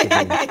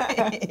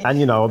 Massively. And,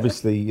 you know,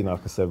 obviously, you know,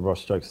 like I said,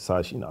 Ross, jokes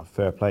aside, you know,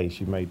 fair play.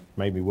 She made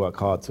me work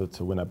hard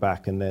to win her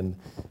back. And then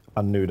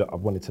I knew that I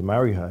wanted to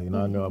marry her. You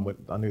know,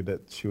 I knew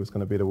that she was going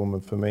to be the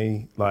woman for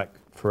me, like,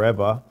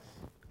 forever.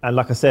 And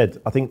like I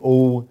said, I think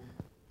all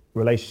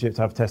relationships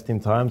have testing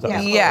times. That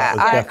was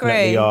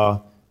definitely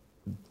our,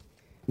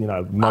 you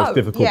know, most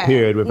difficult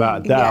period,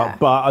 witithout a doubt. Yeah.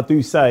 But I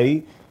do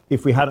say,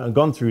 if we hadn't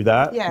gone through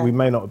that, we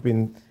may not have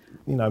been,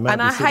 you know,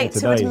 and I hate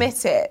to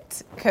admit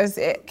it because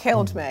it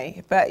killed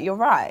me, but you're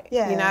right.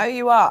 Yeah. You know,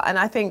 you are. And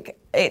I think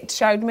it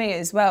showed me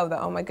as well that,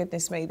 oh my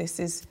goodness me, this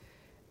is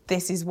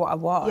what I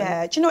want.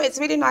 Yeah, do you know, it's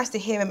really nice to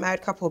hear a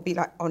married couple be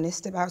like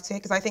honest about it,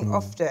 because I think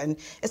often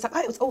it's like, oh,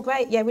 it was all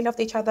great, yeah, we loved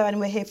each other and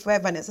we're here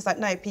forever. And it's just like,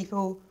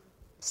 no,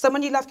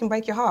 someone you love can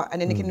break your heart, and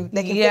then they can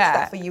fix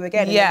that for you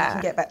again, and then you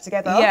can get back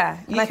together. Yeah.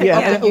 And I think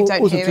often you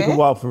don't also hear took it. a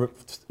while for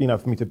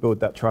me to build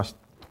that trust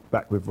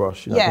back with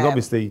Ross, you know, because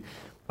obviously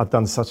I'd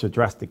done such a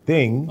drastic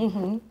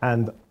thing,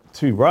 and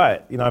too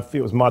right, you know, if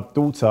it was my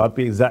daughter, I'd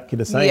be exactly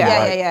the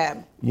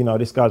same. You know,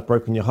 this guy's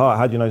broken your heart.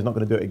 How do you know he's not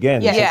going to do it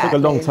again? Yeah. So it took a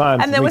long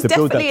time and for me to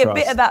build that trust. And there was definitely a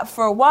bit of that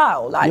for a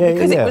while, like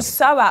because it was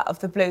so out of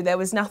the blue. There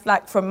was nothing,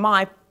 like, from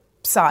my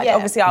side.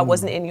 Obviously, I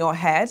wasn't in your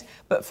head,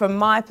 but from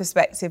my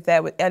perspective, I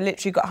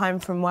literally got home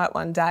from work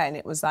one day and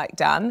it was like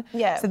done.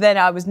 Yeah. So then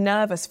I was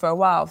nervous for a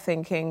while,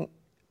 thinking,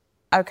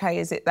 okay,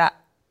 is it that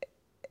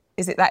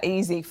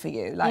easy for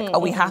you? Like, are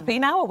we happy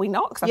now? Are we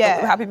not? Because I thought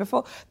we were happy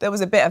before. There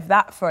was a bit of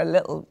that for a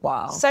little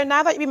while. So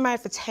now that you've been married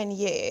for 10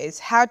 years,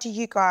 how do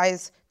you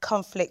guys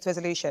conflict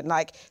resolution?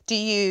 Like,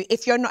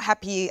 if you're not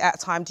happy at a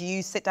time, do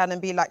you sit down and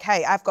be like,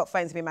 hey, I've got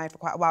friends who've been married for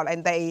quite a while,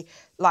 and they,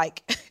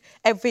 like,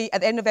 at the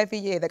end of every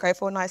year, they go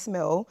for a nice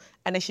meal,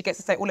 and then she gets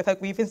to say all of her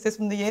grievances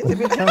from the years.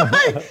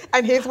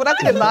 And here's what I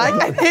didn't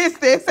like, and here's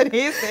this, and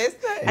here's this,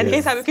 and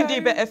here's how we can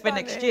do better for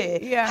next year.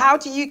 Yeah. How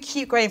do you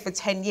keep going for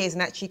 10 years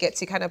and actually get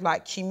to kind of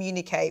like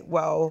communicate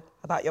well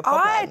about your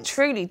problems? I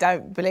truly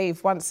don't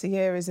believe once a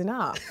year is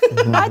enough.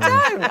 I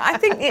don't. I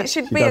think it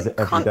should be a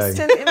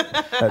constant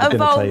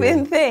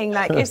evolving thing.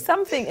 Like, if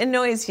something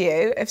annoys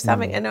you, if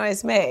something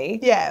annoys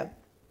me,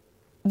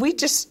 we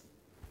just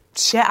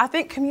share. I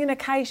think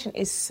communication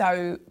is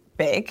so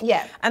big.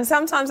 Yeah. And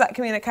sometimes that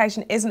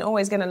communication isn't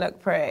always going to look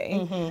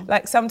pretty.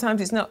 Like,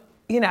 sometimes it's not,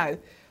 you know.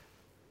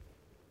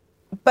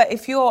 But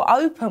if you're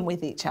open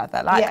with each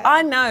other, like,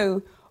 I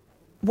know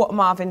what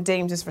Marvin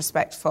deems as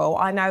respectful.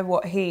 I know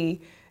what he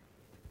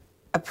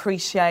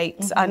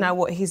appreciates. I know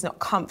what he's not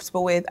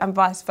comfortable with, and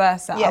vice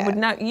versa. I would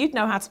know. You'd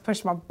know how to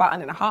push my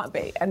button in a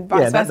heartbeat, and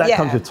vice versa. That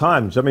comes with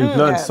time. I mean, we've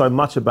learned so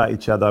much about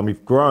each other, and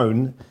we've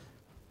grown.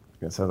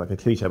 It sounds like a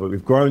cliche, but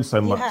we've grown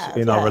so much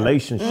in our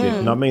relationship.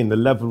 You know what I mean? The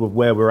level of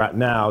where we're at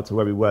now to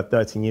where we were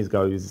 13 years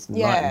ago is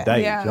night and day.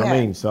 Do you know what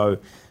I mean? So,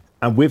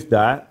 and with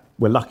that,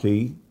 we're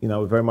lucky. You know,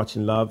 we're very much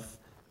in love.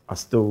 I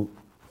still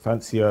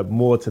fancy her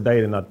more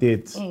today than I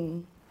did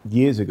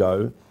years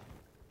ago.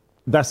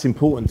 That's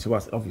important to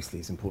us. Obviously,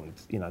 it's important,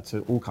 you know,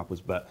 to all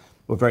couples, but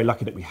we're very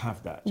lucky that we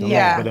have that. Do you know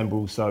what I mean? But then we're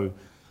also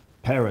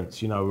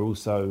parents, you know, we're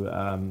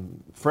also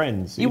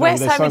friends. You wear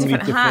so many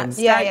different hats,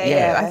 don't you?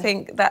 I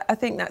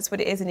think that's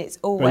what it is, and it's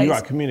always... Well, you're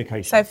right,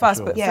 communication. So fast,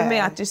 sure. But for me,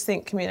 I just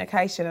think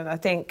communication, and I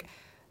think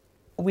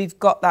we've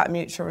got that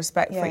mutual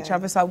respect for each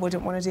other, so I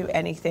wouldn't want to do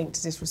anything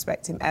to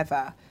disrespect him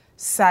ever.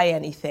 Say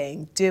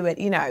anything, do it,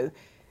 you know.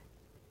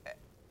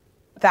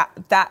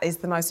 That is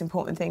the most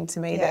important thing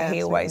to me, that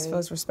he always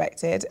feels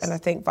respected, and I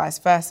think vice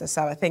versa.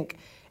 So I think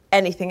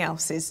anything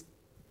else is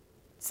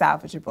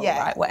salvageable,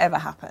 right? Whatever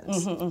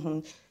happens.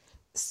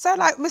 So,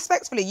 like,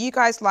 respectfully, you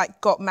guys,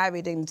 like, got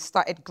married and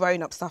started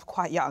growing up stuff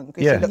quite young,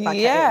 because you look back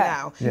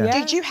at it now.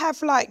 Did you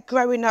have, like,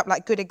 growing up,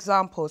 like, good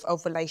examples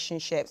of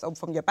relationships, or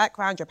from your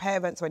background, your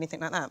parents, or anything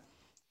like that?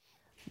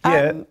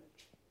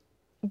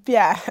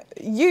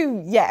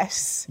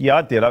 Yes. Yeah,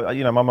 I did.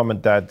 You know, my mum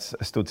and dad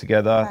are still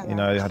together. You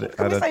know,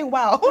 You're saying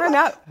wow.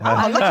 Right.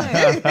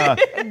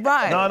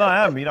 No,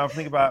 I am. You know, I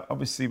think about,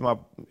 obviously, my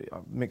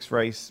mixed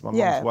race. My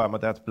mum's white, my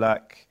dad's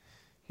black.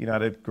 You know,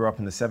 they grew up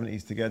in the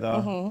 70s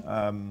together.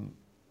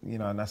 You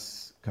know, and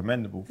that's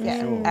commendable for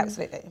sure.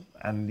 Absolutely.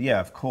 And yeah,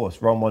 of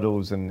course, role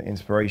models and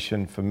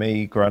inspiration for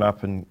me growing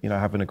up, and, you know,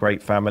 having a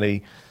great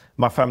family.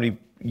 My family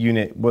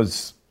unit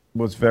was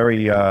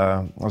very,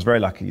 I was very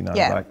lucky, you know,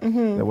 like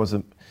there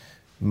wasn't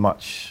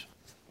much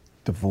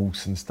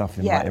divorce and stuff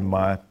in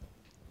my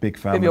big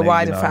family. With your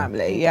wider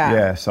family,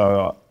 Yeah,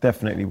 so I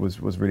definitely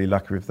was really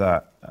lucky with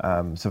that.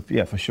 So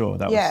yeah, for sure,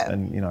 that was,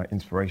 and, you know,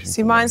 inspiration.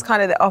 See, mine's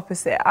kind of the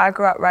opposite. I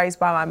grew up raised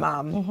by my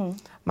mum.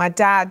 My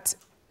dad,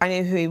 I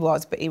knew who he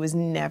was, but he was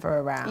never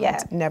around,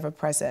 never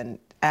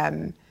present.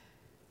 But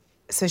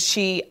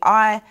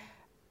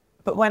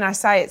when I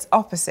say it's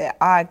opposite,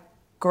 I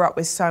grew up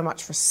with so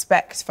much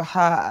respect for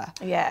her.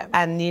 Yeah.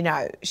 And, you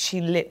know,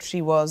 she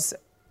literally was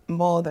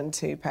more than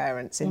two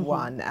parents in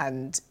one,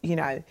 and, you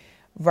know,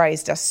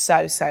 raised us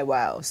so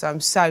well. So I'm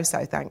so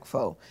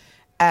thankful.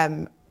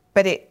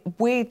 But it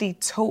weirdly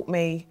taught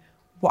me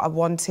what I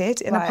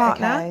wanted in a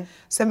partner. Okay.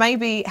 So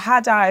maybe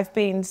had I have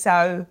been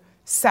so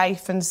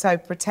safe and so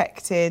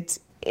protected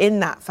in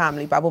that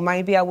family bubble,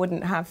 maybe I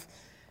wouldn't have,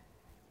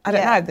 I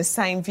don't know, the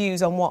same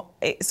views on what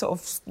it sort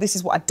of, this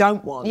is what I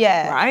don't want,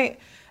 right?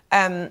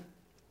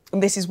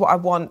 This is what I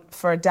want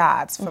for a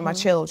dad, for my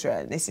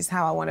children. This is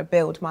how I want to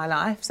build my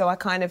life. So I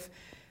kind of,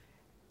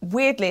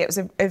 weirdly, it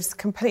was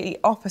completely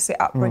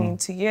opposite upbringing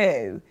to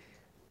you,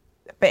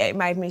 but it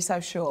made me so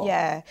sure.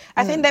 Yeah.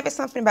 I think there is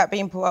something about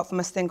being brought up from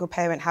a single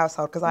parent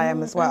household, because I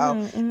am as well.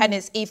 And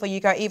it's either you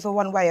go either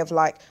one way of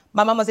like,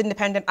 my mum was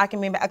independent, I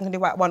can do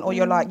what I want, or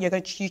you're like,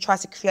 you try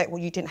to create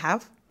what you didn't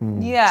have.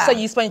 Yeah. So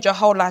you spend your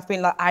whole life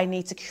being like, I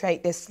need to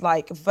create this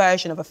like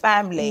version of a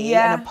family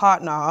and a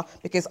partner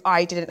because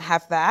I didn't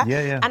have that.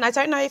 Yeah. And I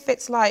don't know if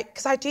it's like,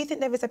 because I do think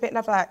there is a bit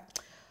of like,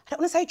 I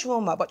don't want to say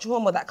trauma, but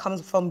trauma that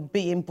comes from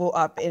being brought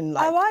up in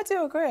like... Oh, I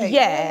do agree.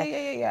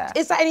 Yeah.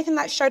 Is that anything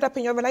that showed up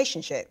in your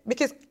relationship?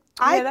 Because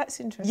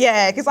that's interesting.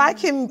 Yeah, because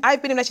I've been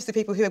in relationships with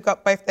people who have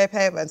got both their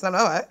parents, and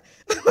I'm like,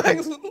 all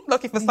right,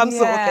 looking for some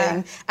sort of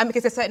thing. And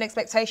because there's certain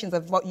expectations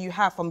of what you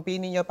have from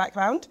being in your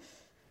background.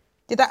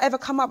 Did that ever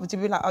come up? Did you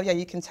be like, oh yeah,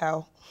 you can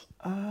tell?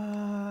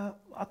 I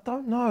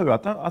don't know.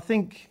 I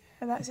think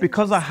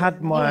because I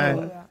had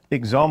my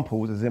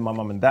examples, as in my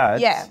mum and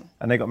dad,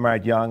 and they got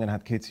married young and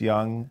had kids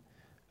young,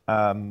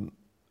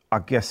 I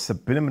guess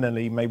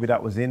subliminally maybe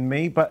that was in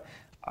me, but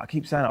I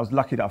keep saying I was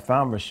lucky that I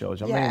found Rochelle.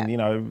 I mean, you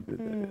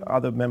know,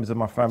 other members of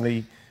my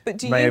family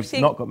may have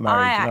not got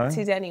married. I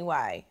acted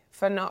anyway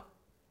for not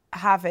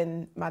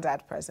having my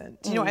dad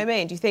present. Do you know what I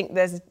mean? Do you think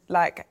there's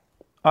like...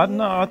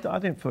 No, I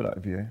didn't feel that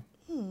with you.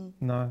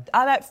 No.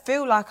 I don't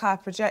feel like I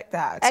project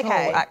that at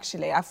all,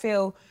 actually. I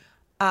feel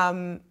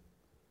that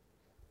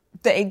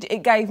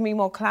it gave me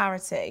more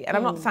clarity. And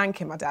I'm not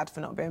thanking my dad for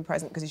not being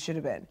present, because he should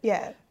have been.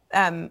 Yeah.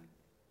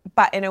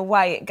 But in a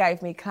way, it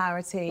gave me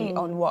clarity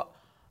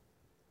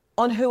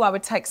on who I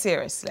would take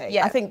seriously.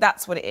 Yeah. I think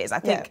that's what it is. I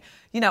think,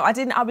 you know,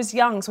 I was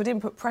young, so I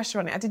didn't put pressure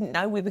on it. I didn't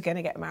know we were going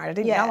to get married. I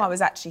didn't know I was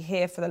actually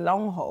here for the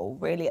long haul,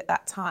 really, at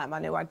that time. I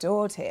knew I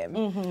adored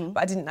him,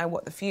 but I didn't know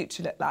what the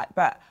future looked like.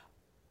 But,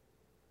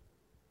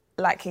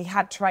 like, he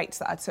had traits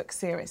that I took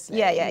seriously.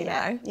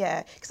 Yeah.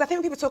 Because I think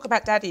when people talk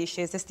about daddy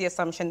issues, there's the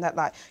assumption that,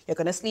 like, you're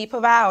going to sleep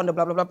around or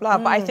blah, blah, blah, blah.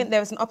 But I think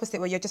there's an opposite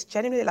where you're just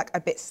genuinely, like, a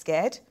bit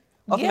scared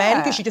of men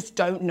because you just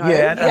don't know.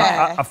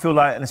 I feel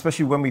like, and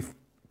especially when we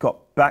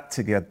got back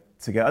together.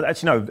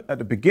 Actually, no, at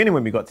the beginning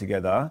when we got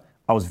together,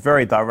 I was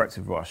very direct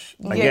with Rosh.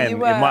 Again, it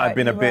might have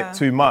been a bit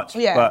too much,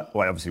 but,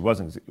 well, it obviously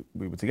wasn't,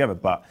 we were together,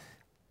 but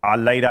I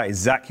laid out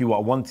exactly what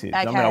I wanted.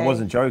 I mean, I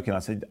wasn't joking. I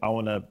said, I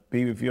want to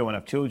be with you, I want to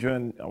have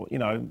children, you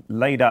know,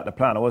 laid out the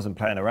plan. I wasn't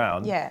playing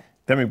around. Yeah.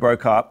 Then we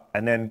broke up,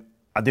 and then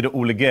I did it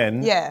all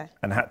again. Yeah.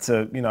 And had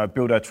to, you know,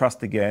 build her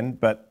trust again.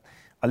 But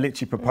I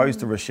literally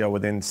proposed to Rochelle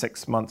within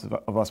 6 months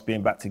of us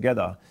being back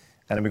together.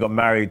 And then we got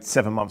married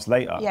 7 months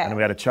later. Yeah. And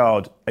we had a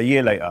child a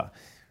year later.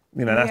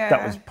 You know,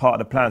 that was part of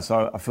the plan.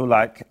 So I feel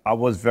like I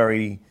was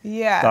very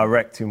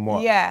direct in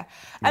what... Yeah.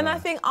 And I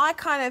think I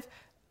kind of...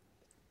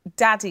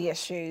 Daddy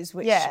issues,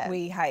 which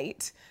we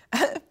hate.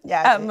 That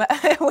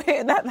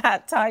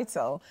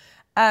title.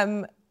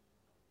 But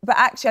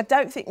actually, I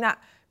don't think that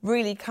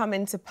really come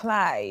into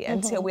play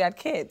until we had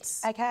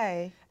kids.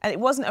 Okay. And it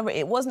wasn't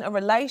a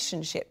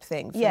relationship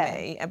thing for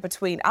me and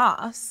between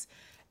us.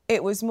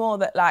 It was more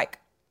that, like,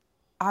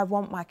 I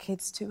want my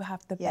kids to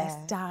have the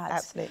best dad.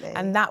 Absolutely.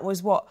 And that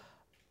was what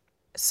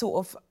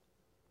sort of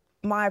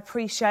my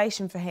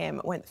appreciation for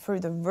him went through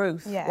the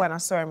roof when I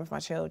saw him with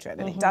my children,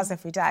 and it does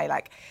every day.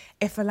 Like,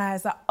 if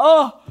Alaya's like,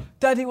 oh,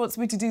 Daddy wants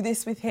me to do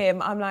this with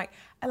him, I'm like,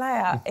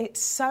 Alaya,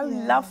 it's so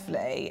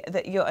lovely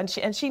that you're,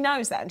 and she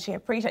knows that, and she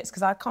appreciates,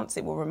 because I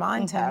constantly will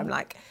remind her, I'm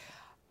like,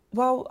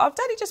 well,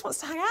 Daddy just wants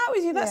to hang out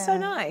with you, that's so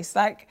nice.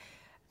 Like,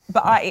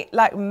 but it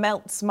like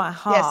melts my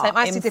heart. Yes, like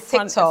I see the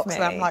TikToks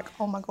and I'm like,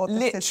 oh my God,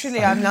 this literally,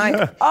 is I'm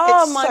like,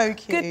 oh my so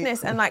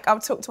goodness. And like, I'll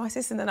talk to my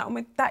sister and they're like, oh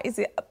my, that is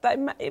it.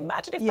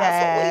 Imagine if that's what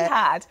we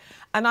had.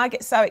 And I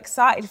get so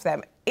excited for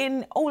them.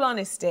 In all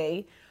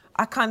honesty,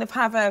 I kind of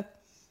have I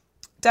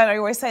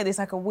always say this,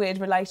 like a weird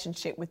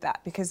relationship with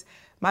that, because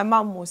my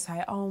mum will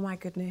say, oh my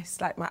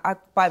goodness, like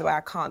by the way,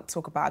 I can't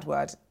talk a bad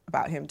word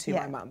about him to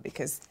my mum,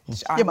 because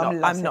I'm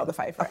not the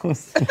favourite.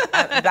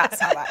 That's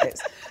how that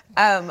is.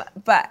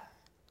 But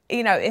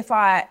you know,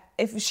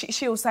 if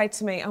she'll say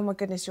to me, oh my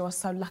goodness, you're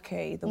so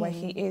lucky, the way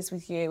he is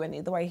with you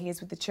and the way he is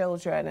with the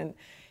children, and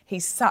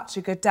he's such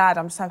a good dad,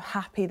 I'm so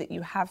happy that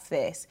you have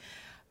this.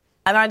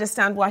 And I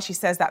understand why she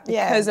says that,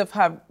 because of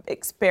her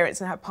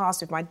experience and her past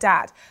with my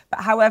dad.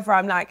 But however,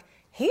 I'm like,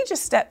 he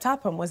just stepped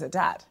up and was a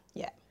dad.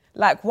 Yeah.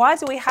 Like, why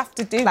do we have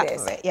to do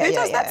this? Who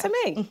does that to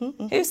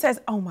me? Who says,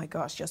 oh my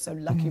gosh, you're so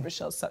lucky,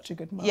 Rochelle's such a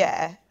good mum?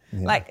 Yeah.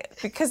 Like,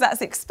 because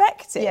that's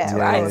expected,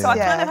 right? So I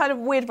kind of had a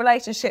weird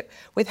relationship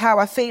with how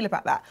I feel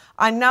about that.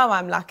 I know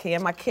I'm lucky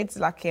and my kid's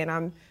lucky and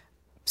I'm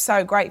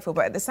so grateful,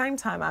 but at the same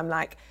time, I'm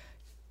like,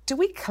 do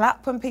we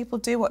clap when people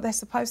do what they're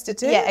supposed to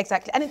do? Yeah,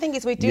 exactly. And the thing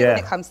is, we do when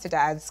it comes to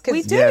dads.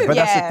 We do. Yeah, but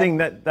that's the thing.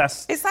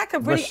 That's it's like a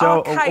really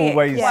Rochelle archaic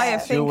way of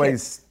thinking. She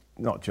always,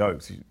 not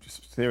jokes, she's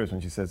just serious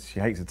when she says she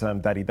hates the term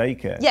daddy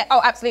daycare. Yeah,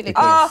 oh, absolutely.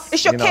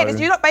 It's your kid.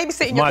 You're not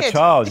babysitting your kid. It's my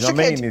child, you know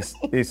what I mean?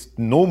 It's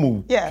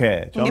normal care. Do you know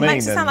what I mean? It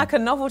makes it sound like a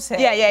novelty.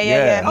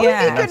 Yeah. Oh,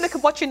 it'd be good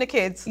looking watching the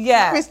kids.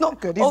 Yeah. It's not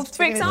good. Or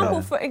for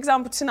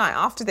example, tonight,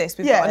 after this,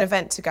 we've got an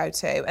event to go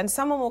to, and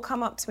someone will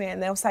come up to me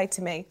and they'll say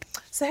to me,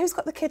 so who's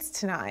got the kids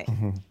tonight?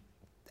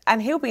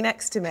 And he'll be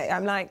next to me.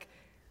 I'm like,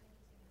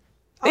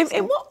 in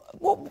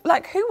what,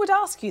 like, who would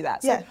ask you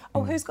that? So,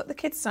 who's got the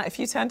kids tonight? If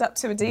you turned up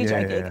to a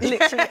DJ gig,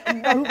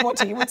 literally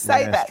nobody would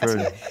say that to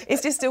you.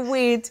 It's just a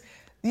weird,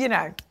 you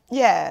know.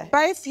 Yeah.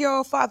 Both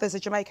your fathers are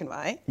Jamaican,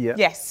 right? Yeah.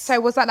 Yes. So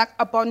was that like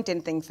a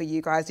bonding thing for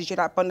you guys? Did you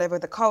like bond over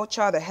the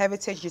culture, the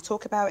heritage? Did you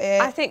talk about it?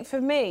 I think for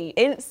me,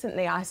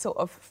 instantly, I sort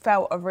of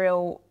felt a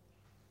real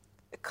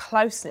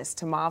closeness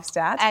to Marv's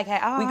dad. Okay.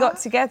 We got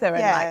together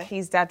and like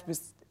his dad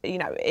was, you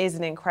know, is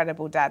an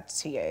incredible dad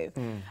to you.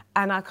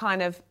 And I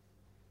kind of,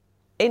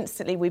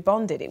 instantly we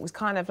bonded. It was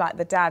kind of like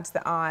the dads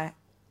that I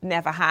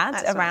never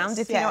had around,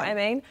 if you know what I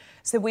mean.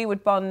 So we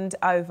would bond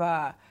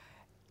over,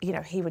 you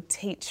know, he would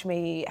teach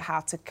me how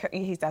to cook.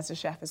 His dad's a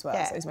chef as well,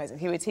 so it's amazing.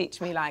 He would teach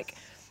me, like,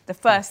 the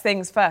first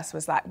things first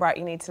was like, right,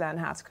 you need to learn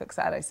how to cook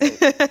Saturday soup.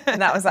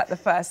 And that was like the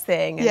first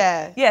thing.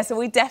 And so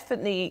we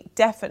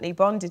definitely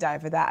bonded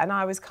over that. And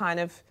I was kind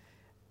of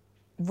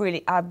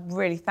I'm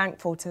really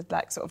thankful to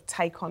like sort of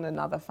take on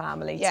another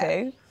family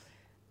too.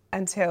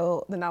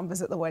 Until the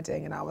numbers at the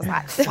wedding, and I was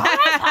like,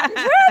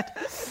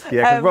 500?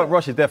 Yeah, because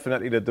Rosh is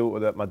definitely the daughter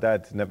that my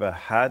dad never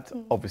had.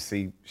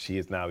 Obviously, she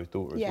is now his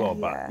daughter as well.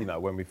 But, you know,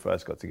 when we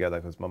first got together,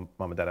 because my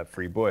mum and dad had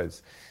 3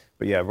 boys.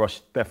 But yeah,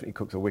 Rosh definitely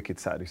cooks a wicked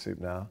Saturday soup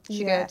now.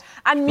 She good.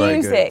 And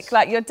music.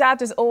 Like, your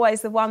dad was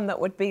always the one that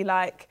would be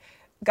like,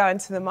 going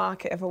to the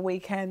market of a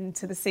weekend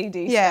to the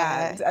CD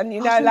stand, and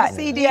you know, like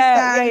CD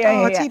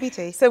stand,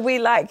 TBT. So we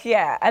like,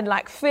 and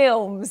like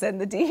films and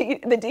the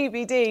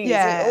DVDs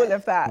and all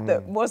of that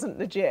that wasn't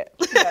legit,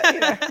 you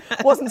know,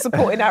 wasn't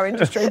supporting our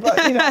industry, but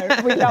you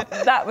know, we loved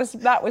that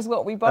was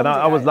what we bonded.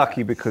 And I was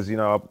lucky because, you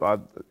know, I,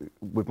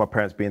 with my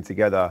parents being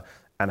together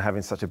and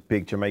having such a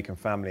big Jamaican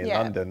family in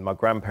London, my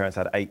grandparents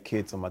had 8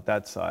 kids on my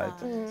dad's side,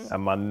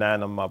 and my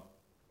nan on my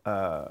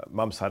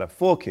mum's side had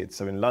 4 kids.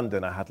 So in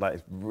London, I had like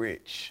this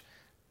rich,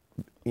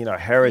 you know,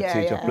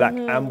 heritage of black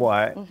and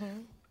white.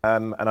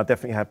 And I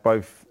definitely had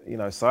both, you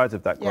know, sides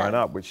of that growing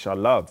up, which I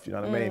loved, you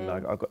know what I mean?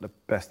 Like, I got the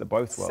best of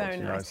both worlds,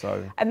 you know,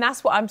 so. And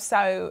that's what I'm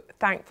so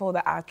thankful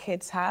that our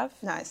kids have.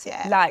 Nice,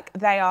 Like,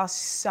 they are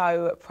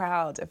so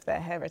proud of their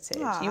heritage.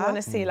 You want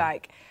to see,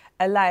 like,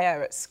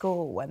 Alea at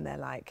school when they're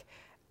like,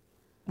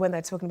 when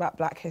they're talking about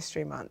Black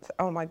History Month,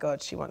 oh my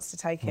God, she wants to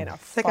take in a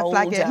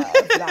folder.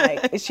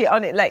 Like, is she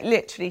on it? Like,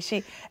 literally,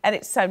 and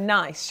it's so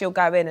nice. She'll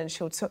go in and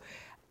she'll talk,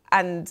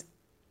 and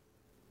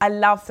I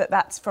love that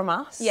that's from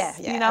us. Yeah,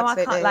 you know,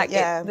 absolutely. I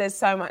can't, there's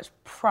so much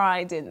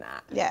pride in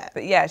that. Yeah.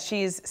 But yeah,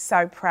 she is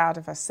so proud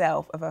of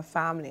herself, of her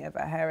family, of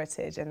her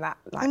heritage, and that,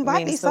 like, and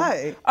rightly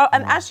so. Oh,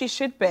 and as she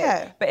should be.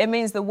 Yeah. But it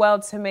means the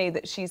world to me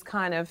that she's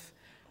kind of,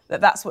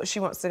 that's what she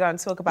wants to go and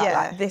talk about.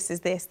 Like, this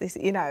is this,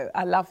 you know,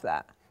 I love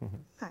that.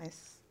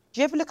 Nice. Do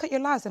you ever look at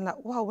your lives and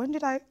like, wow,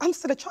 I'm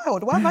still a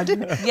child. Why why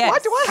do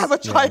I have a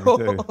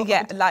child?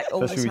 Yeah, like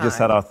all Especially the time. we just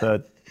had our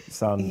 3rd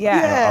son,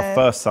 our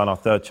first son, our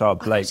 3rd child,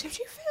 Blake. Did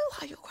you feel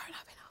like you're grown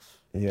up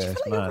enough? Yeah,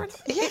 it's mad.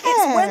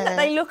 It's when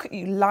they look at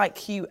you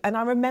like you, and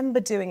I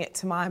remember doing it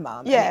to my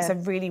mum. Yeah. And it's a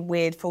really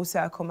weird full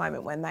circle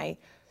moment when they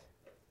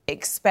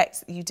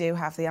expect that you do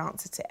have the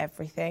answer to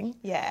everything.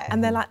 Yeah.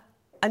 And they're like,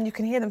 and you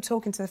can hear them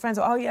talking to their friends,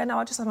 oh yeah, no,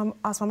 I just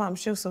ask my mum,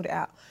 she'll sort it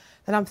out.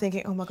 Then I'm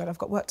thinking, oh my God, I've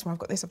got work tomorrow, I've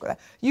got this, I've got that.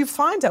 You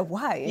find a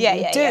way.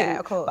 You do. Yeah,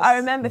 of course. But I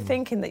remember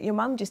thinking that your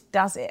mum just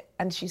does it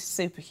and she's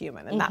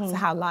superhuman and that's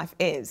how life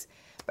is.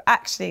 But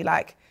actually,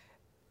 like,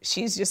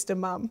 she's just a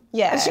mum.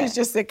 Yeah. And she's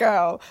just a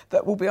girl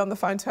that will be on the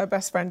phone to her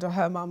best friend or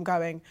her mum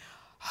going,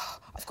 oh,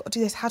 I've got to do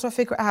this, how do I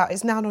figure it out?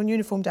 It's now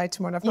non-uniform day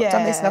tomorrow and I've not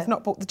done this and I've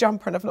not bought the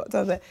jumper and I've not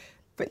done that.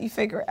 But you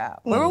figure it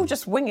out. We're all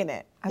just winging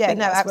it. I think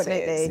that's absolutely.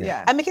 What it is.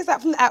 Yeah. And because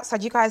like, from the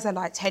outside, you guys are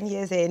like 10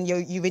 years in,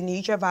 you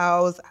renewed your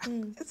vows.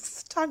 It's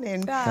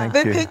stunning.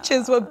 The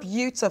pictures were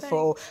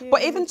beautiful.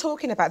 But even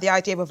talking about the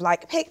idea of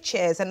like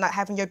pictures and like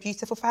having your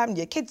beautiful family,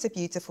 your kids are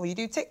beautiful, you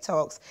do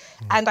TikToks.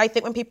 And I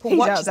think when people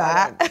watch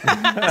that,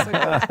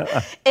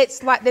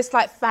 it's like this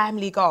like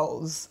family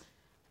goals.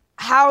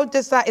 How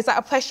does that, is that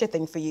a pressure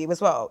thing for you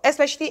as well?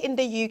 Especially in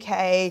the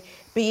UK,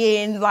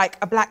 being like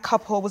a black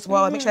couple as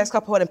well, a mixed race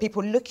couple, and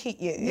people look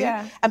at you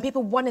and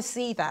people want to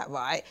see that,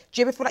 right?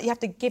 Do you ever feel like you have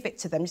to give it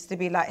to them just to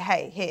be like,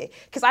 hey, here?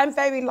 Because I'm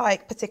very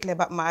like particular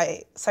about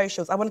my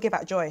socials. I want to give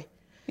out joy.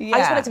 I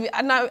just want it to be,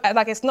 I know,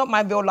 like, it's not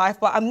my real life,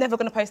 but I'm never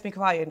going to post me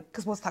crying,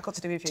 because what's that got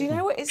to do with you? Do you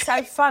know what is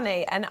so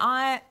funny? And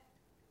I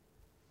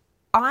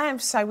am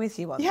so with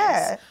you on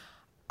this.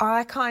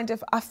 I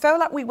felt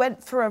like we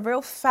went through a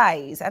real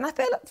phase, and I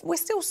feel like we're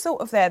still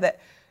sort of there,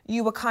 that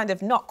you were kind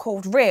of not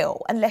called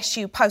real unless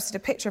you posted a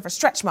picture of a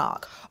stretch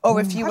mark, or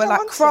if you were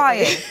like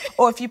crying,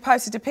 or if you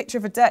posted a picture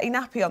of a dirty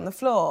nappy on the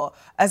floor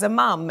as a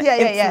mum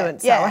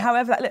influencer, or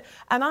however that looked.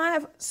 And I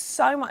have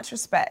so much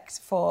respect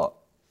for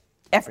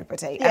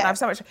everybody, and I have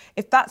so much.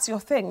 If that's your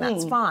thing,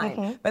 that's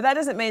fine. But that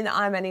doesn't mean that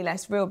I'm any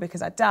less real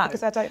because I don't.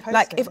 Because I don't post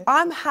like it. If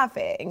I'm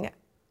having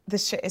the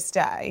shittest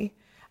day,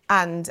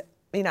 and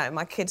you know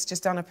my kid's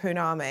just done a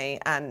punami,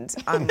 and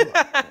I'm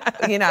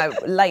you know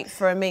late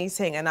for a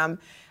meeting,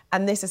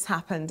 and this has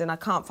happened, and I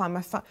can't find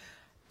my phone.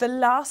 The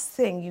last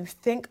thing you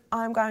think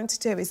I'm going to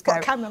do is go,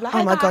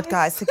 oh my God,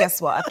 guys, so guess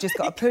what? I've just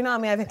got a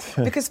punami over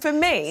here. Because for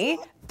me,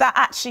 that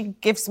actually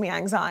gives me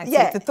anxiety,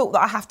 the thought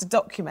that I have to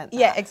document that.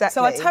 Yeah, exactly.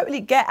 So I totally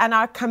get, and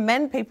I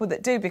commend people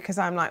that do, because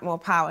I'm like, more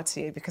power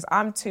to you, because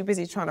I'm too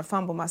busy trying to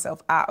fumble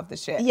myself out of the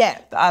shit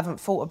that I haven't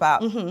thought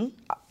about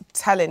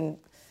telling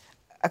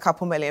a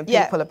couple million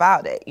people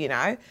about it, you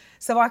know?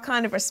 So I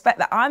kind of respect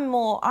that. I'm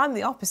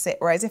the opposite,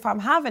 whereas if I'm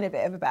having a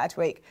bit of a bad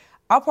week,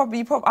 I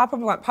probably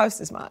won't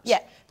post as much.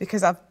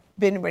 Because I've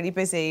been really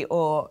busy,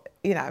 or,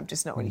 you know, I'm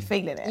just not really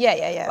feeling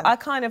it. But I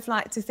kind of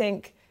like to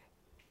think,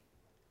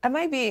 and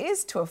maybe it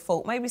is to a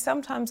fault, maybe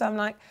sometimes I'm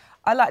like,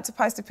 I like to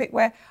post a pic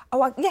where,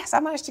 yes,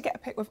 I managed to get a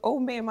pic with all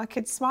me and my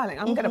kids smiling.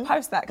 I'm going to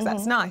post that because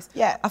that's nice.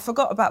 I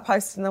forgot about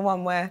posting the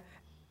one where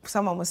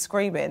someone was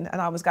screaming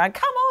and I was going,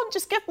 come on,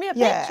 just give me a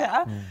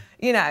picture.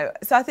 You know,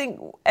 so I think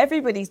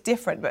everybody's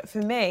different, but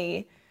for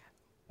me,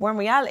 when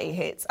reality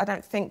hits, I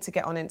don't think to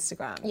get on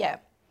Instagram.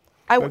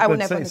 I will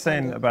never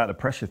saying about the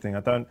pressure thing,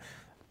 we're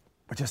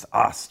just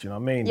us, do you know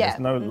what I mean? There's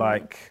no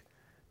like,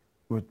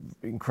 we're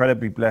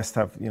incredibly blessed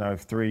to have, you know,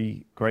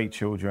 3 great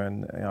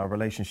children in our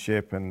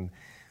relationship, and,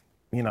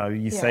 you know,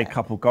 you say a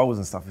couple goals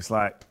and stuff, it's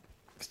like,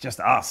 it's just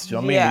us, do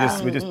you know what I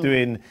mean? We're just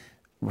doing,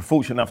 we're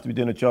fortunate enough to be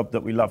doing a job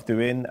that we love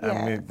doing,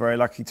 and we're very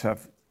lucky to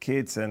have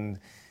kids, and,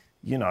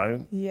 you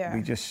know,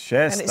 we just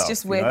share and stuff. It's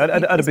just weird.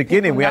 At the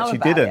beginning, we actually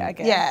didn't.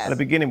 At the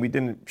beginning, we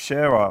didn't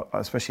share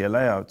especially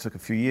Alea. It took a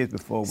few years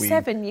before we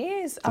 7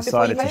 years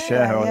decided to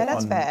share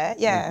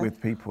her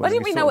with people. Why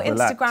didn't we know what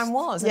Instagram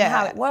was and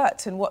how it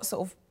worked and what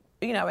sort of,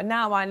 you know, and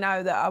now I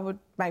know that I would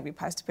maybe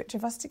post a picture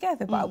of us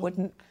together, but I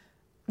wouldn't,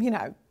 you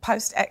know,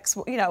 post X,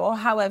 you know, or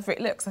however it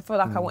looks. I feel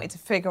like I wanted to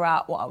figure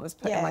out what I was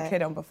putting my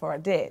kid on before I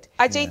did.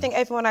 I do think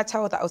everyone I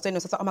told that I was doing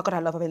this, I was like, oh my God, I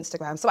love her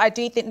Instagram. So I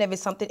do think there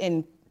is something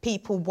in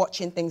people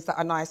watching things that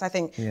are nice. I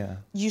think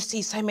you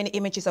see so many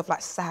images of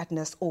like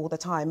sadness all the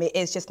time. It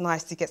is just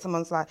nice to get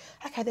someone's like,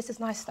 okay, this is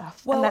nice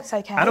stuff, and that's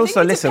okay. And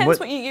also, listen, depends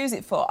what you use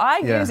it for. I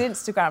use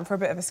Instagram for a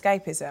bit of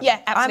escapism. Yeah,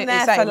 absolutely.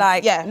 I'm there for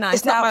like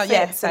nice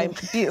outfits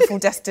and beautiful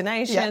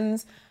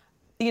destinations.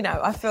 You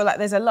know, I feel like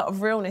there's a lot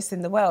of realness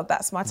in the world.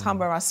 That's my time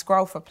where I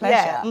scroll for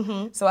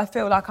pleasure. So I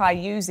feel like I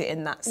use it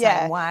in that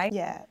same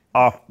way.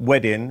 Our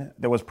wedding,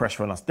 there was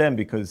pressure on us then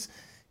because,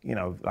 you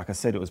know, like I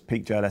said, it was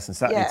peak JLS and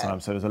Saturday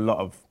time, so there was a lot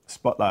of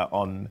spotlight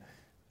on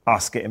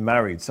us getting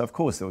married. So of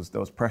course there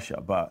was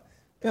pressure, but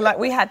like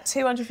we had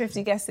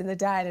 250 guests in the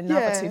day and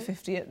another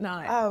 250 at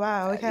night. Oh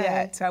wow,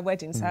 okay. To our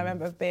wedding. So I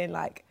remember being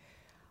like,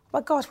 oh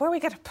my God, where are we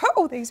going to put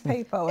all these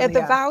people? Have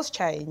the vows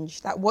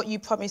changed? That what you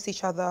promised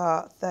each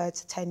other 3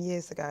 to 10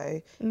 years ago,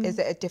 is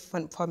it a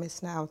different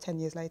promise now, 10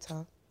 years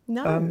later?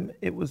 No.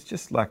 It was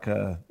just like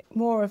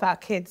more of our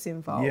kids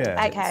involved.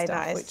 Okay, stuff,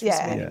 nice. Which was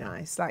really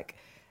nice. Like,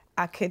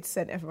 our kids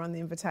sent everyone the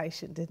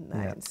invitation, didn't they,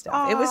 and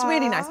stuff. It was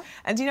really nice.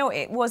 And do you know what,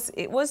 it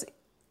was,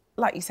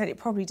 like you said, it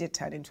probably did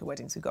turn into a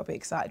wedding, so we got to be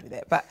excited with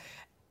it. But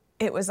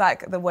it was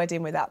like the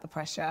wedding without the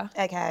pressure.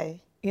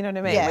 Okay. You know what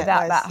I mean?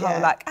 Without that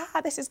whole like,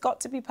 this has got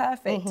to be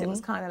perfect. It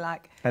was kind of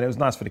like... And it was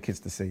nice for the kids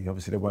to see.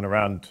 Obviously, they weren't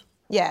around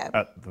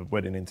at the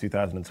wedding in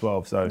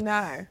 2012.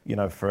 So, you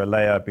know, for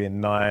Alea being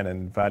 9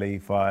 and Valley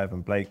 5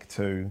 and Blake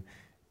 2,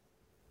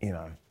 you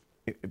know,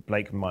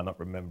 Blake might not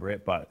remember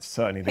it, but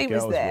certainly the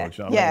girls will. You know what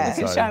I mean?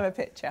 You can show him a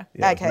picture.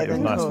 Okay, it was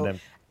nice for them.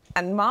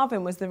 And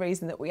Marvin was the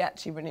reason that we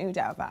actually renewed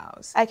our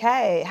vows.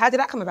 Okay, how did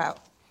that come about?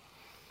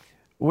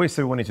 Always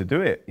said we wanted to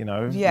do it, you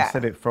know. We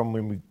said it from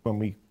when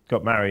we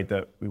got married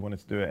that we wanted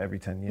to do it every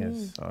 10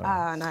 years. So,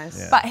 nice.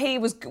 Yeah. But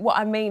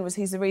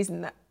he's the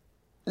reason that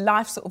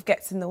life sort of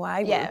gets in the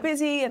way. We were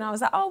busy and I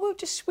was like,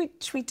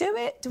 should we do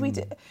it? Do we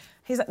do it?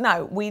 He's like,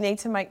 no, we need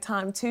to make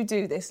time to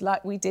do this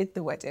like we did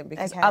the wedding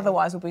because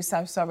otherwise we'll be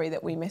so sorry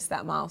that we missed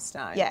that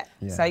milestone.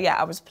 So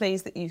I was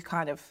pleased that you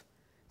kind of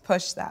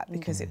pushed that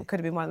because it could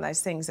have been one of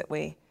those things that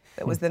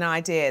was an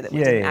idea that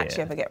we didn't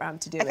actually ever get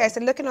around to doing. Okay,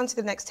 so looking on to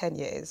the next 10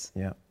 years.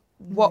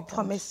 What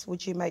promise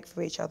would you make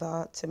for each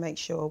other to make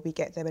sure we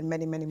get there in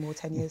many, many more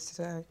 10 years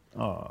to go?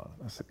 Oh,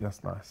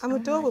 that's nice. I'm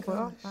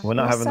adorable. We're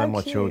not having no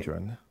more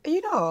children. Are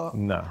you not?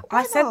 No.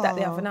 I said that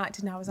the other night,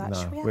 didn't I? I was like,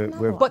 should we have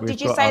another one? But did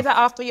you say that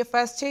after your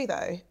first 2,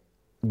 though?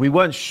 We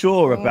weren't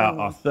sure about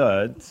our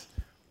third.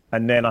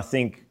 And then I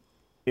think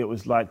it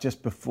was like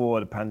just before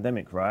the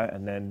pandemic, right?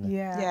 And then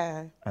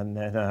and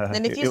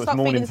then if you it was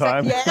morning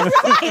time. You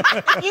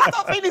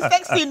start feeling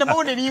sexy in the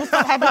morning, you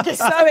start having this.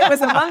 So it was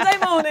a Monday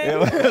morning. It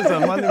was a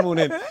Monday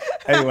morning.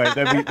 Anyway,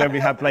 then we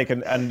had Blake,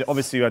 and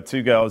obviously you had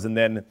 2 girls, and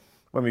then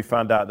when we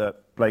found out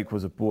that Blake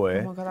was a boy.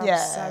 Oh my God, I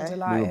was so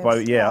delighted. We were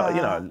both, you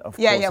know, of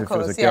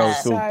course, if it was a girl, it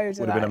still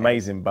would have been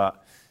amazing.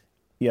 But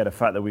yeah, the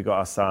fact that we got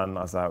our son,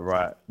 I was like,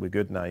 right, we're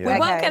good now. Yeah. We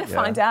weren't going to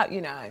find out,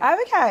 you know.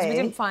 Oh, okay. We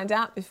didn't find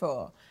out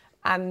before.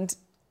 And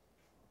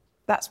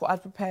that's what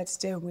I'd prepared to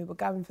do. And we were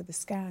going for the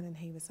scan and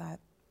he was like,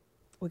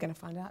 we're going to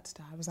find out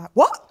today. I was like,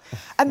 what?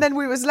 And then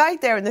we was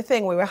laid there in the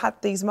thing. We had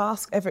these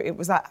masks. It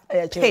was like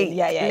peak,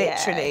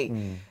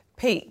 literally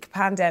peak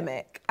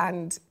pandemic,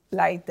 and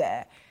laid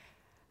there.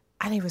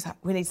 And he was like,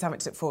 we need something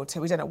to look forward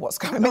to. We don't know what's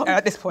going on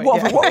at this point.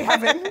 What are we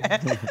having?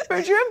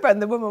 But do you remember? And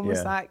the woman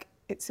was like,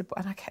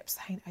 and I kept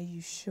saying, are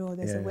you sure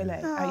there's a Willie?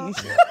 Are you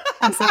sure?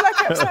 And so I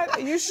kept saying, are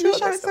you sure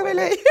there's a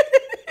Willie?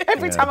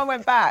 Every time I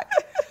went back,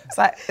 it's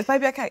like, is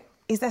baby okay?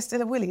 Is there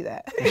still a Willie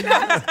there?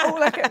 That's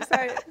all I kept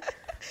saying.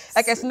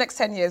 I guess next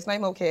 10 years, no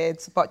more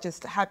kids, but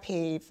just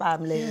happy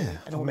family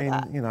and all of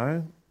that. You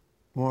know,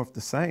 more of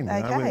the same. You know?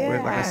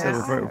 Like I said,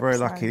 we're very, very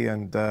lucky,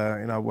 and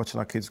you know, watching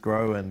our kids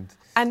grow and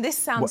this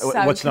sounds so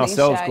watching cliche.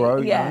 ourselves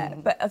grow. Yeah, you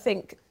know? but I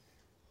think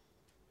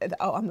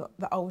I'm not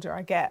the older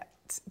I get,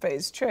 but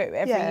it's true.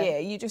 Every year,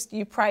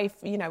 you pray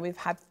for. You know,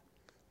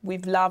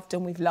 we've loved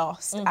and we've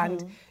lost,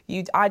 and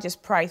I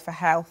just pray for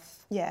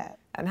health,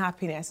 and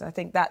happiness, and I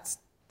think that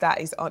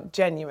is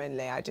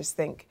genuinely. I just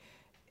think,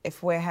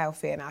 if we're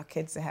healthy and our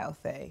kids are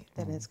healthy,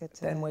 then it's good.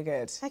 Then we're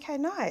good. Okay,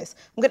 nice.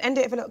 I'm going to end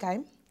it with a little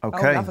game.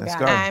 Okay, let's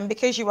go. And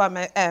because you are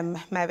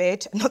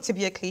married, not to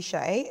be a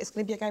cliche, it's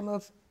going to be a game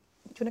of.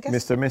 Do you want to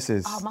guess? Mr. and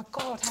Mrs. Oh my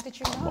God, how did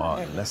you know? Come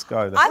on, let's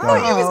go. I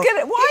thought you was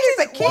going to.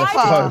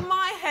 Why did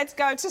my head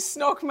go to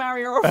snog,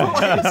 marry, or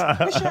avoid?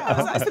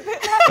 Michelle, that's a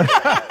bit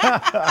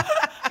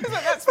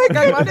that's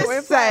what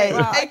we're saying.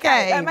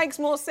 Okay, that makes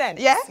more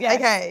sense. Yeah? Yes.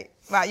 Okay.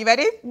 Right, you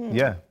ready?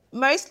 Yeah.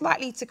 Most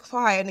likely to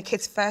cry on the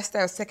kid's first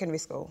day of secondary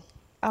school?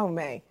 Oh,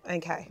 me.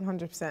 Okay.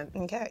 100%.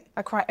 Okay.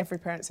 I cry every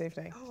parent's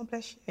evening. Oh,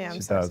 bless you. Yeah,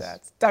 I'm so sad.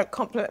 Don't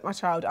compliment my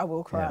child, I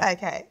will cry. Yeah.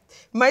 Okay.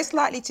 Most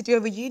likely to do a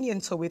reunion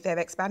tour with their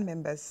ex-band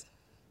members?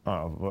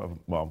 Oh,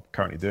 well, I'm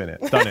currently doing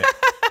it. Done it.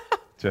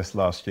 Just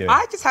last year.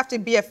 I just have to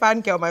be a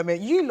fangirl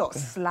moment. You lot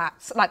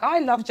slaps. Like, I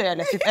love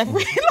JLS with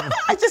every...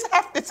 I just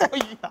have to tell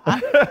you that. I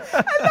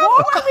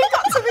love when we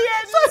got to the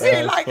end.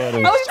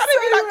 I was trying to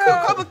be like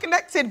cool, calm and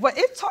collected, but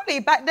if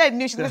Tolly back then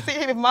knew she was going to sit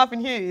here with Marvin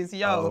Hughes, I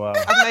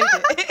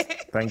made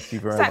it. Thank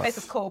you very much. This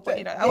is cool, but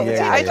you know.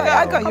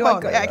 I got you.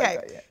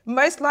 Okay.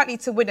 Most likely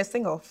to win a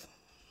sing-off?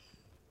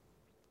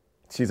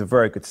 She's a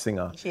very good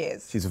singer. She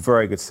is. She's a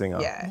very good singer.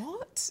 Yeah.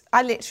 What?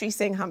 I literally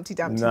sing Humpty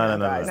Dumpty. No,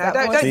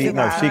 don't do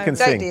that. She can don't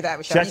sing. Do that,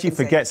 Michelle. She actually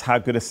forgets how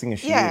good a singer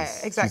she is. Yeah,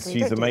 exactly.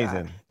 She's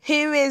amazing.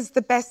 Who is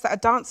the best at a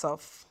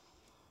dance-off?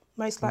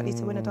 Most likely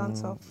to win a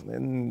dance-off?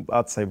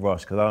 I'd say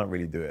Rosh, because I don't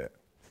really do it.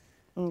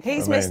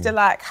 He's Mr.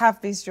 Like, have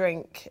his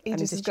drink. He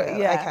just got,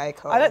 Okay,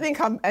 cool. I don't think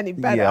I'm any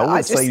better. Yeah, I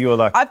wouldn't say you're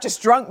like... I've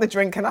just drunk the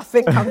drink and I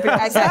think I'm being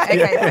Okay,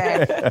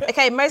 fair.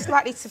 Okay, most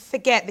likely to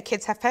forget the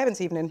kids have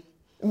parents' evening?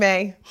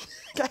 Me.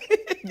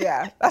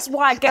 Yeah, that's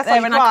why I get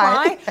there and I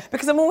cry,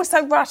 because I'm always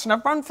so rushed and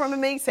I've run from a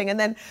meeting and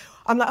then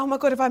I'm like, oh my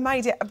God, if I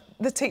made it,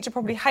 the teacher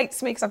probably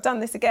hates me because I've done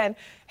this again.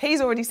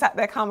 He's already sat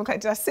there calm and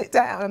collected. I sit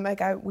down and they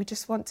go, we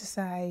just want to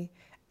say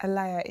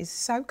Alea is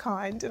so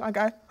kind. And I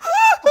go,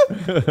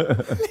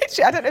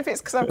 literally, I don't know if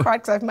it's because I've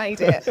cried because I've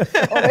made it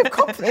or they've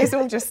confident. It's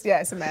all just,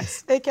 it's a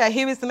mess. Okay,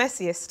 who is the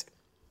messiest?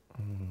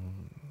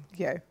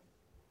 You.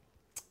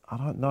 I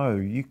don't know.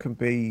 You can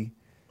be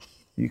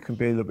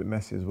a little bit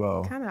messy as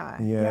well. Can I?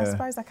 Yeah, I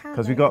suppose I can.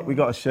 Because we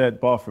got a shared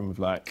bathroom with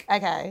like.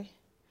 Okay.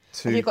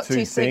 Have you got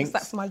two sinks?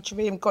 That's my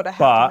dream. God, I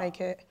have to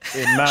make it.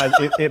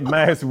 It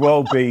may as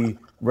well be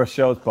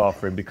Rochelle's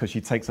bathroom because she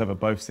takes over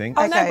both sinks.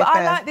 Oh, no, but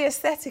I like the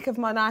aesthetic of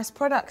my nice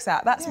products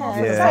out. That's more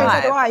for the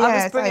vibe. So do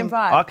I was brilliant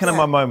vibes. I can have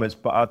my moments,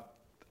 but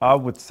I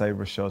would say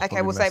Rochelle's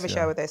Okay, we'll say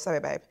Rochelle with this. Sorry,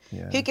 babe.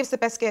 Yeah. Who gives the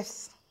best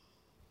gifts?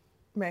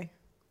 Me.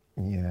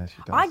 Yeah, she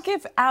does. I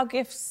give our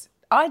gifts...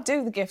 I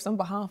do the gifts on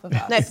behalf of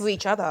us. No, for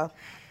each other.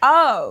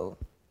 Oh,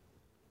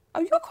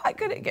 you're quite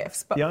good at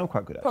gifts, but... Yeah, I'm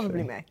quite good at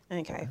Probably me.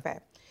 Okay,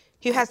 fair.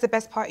 Who has the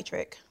best party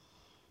trick?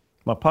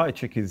 My party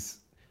trick is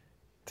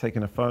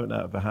taking a phone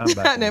out of a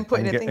handbag and then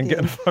putting and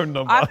getting a phone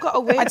number. I've got a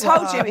weird I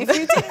told you, if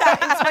you did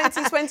that in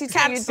 2022, you'd be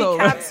cancelled.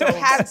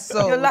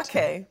 Cancelled. You're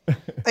lucky.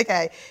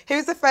 Okay,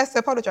 who's the first to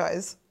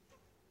apologise?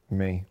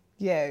 Me.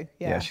 You,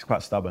 Yeah, she's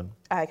quite stubborn.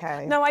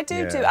 Okay. No, I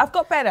do. I've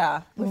got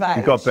better with age.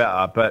 You got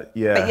better, but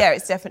yeah. But yeah,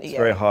 it's definitely It's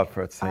very hard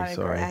for her to say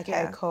sorry.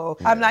 Okay, cool.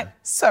 I'm like,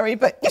 sorry,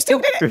 but you still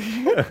did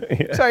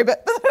it. Sorry,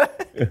 but...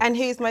 And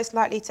who's most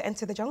likely to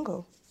enter the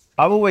jungle?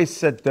 I've always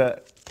said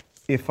that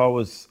if I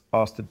was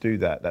asked to do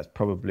that, that's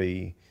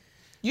probably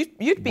you'd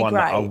be one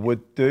great. that I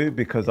would do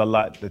because I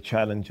like the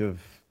challenge of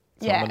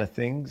some of the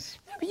things.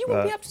 No, but you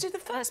wouldn't be able to do the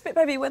first bit,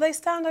 baby, where they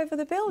stand over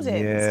the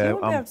buildings. Yeah, you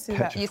wouldn't be able to do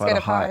that. You're scared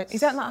of heights. You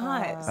don't like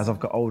heights. As I've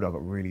got older, I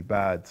got really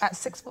bad. At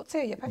 6'2",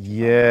 you're petrified.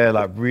 Yeah,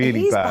 like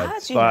really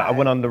bad. Bad, I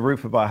went on the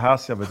roof of our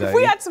house the other day.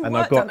 We had some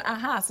work done at our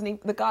house, and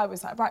the guy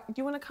was like, right, do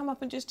you want to come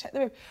up and just check the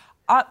roof?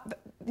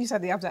 You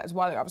said the other day, it was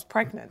while I was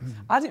pregnant.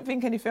 I didn't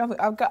think anything of it.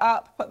 I got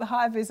up, put the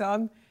high vis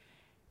on.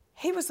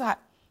 He was like,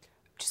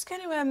 I'm just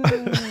going to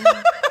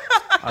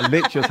I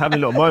literally was having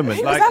a little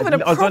moment. Like, having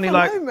a I was only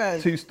like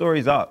moment. 2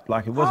 stories up.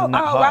 Like, it wasn't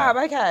that high.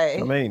 Wow, okay.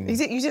 I mean, you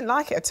didn't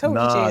like it at all,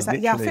 nah, did you? It's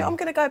like, yeah, I think literally. I'm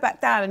going to go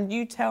back down and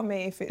you tell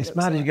me if it's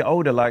mad as you get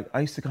older. Like,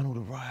 I used to go on all the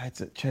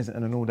rides at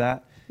Chesington and all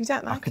that. You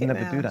don't like it I could never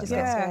now. do that now.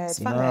 Yeah, it's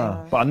funny.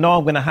 Nah. But I know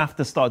I'm going to have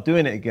to start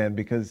doing it again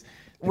because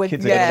the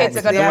kids are going to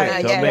do it.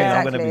 yeah, Do you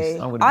know what I mean? exactly.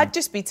 I'm gonna be, I'd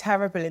just be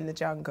terrible in the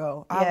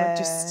jungle. I would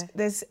just,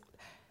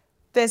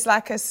 there's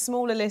like a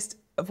smaller list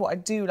of what I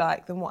do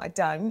like than what I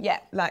don't. Yeah.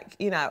 Like,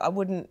 you know, I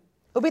wouldn't.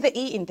 It'll be the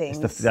eating things.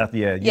 it'll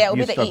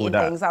be the eating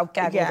things. I'll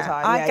gag all the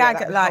time. I gag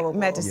at like horrible.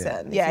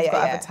 medicine. Yeah, you've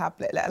got to have a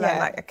tablet, let alone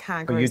like a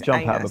kangaroo. But you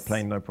jump out of a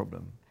plane, no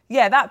problem.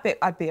 Yeah, that bit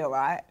I'd be all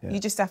right. Yeah. You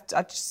just have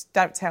to, just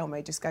don't tell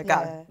me, just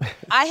go.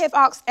 I have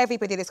asked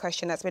everybody this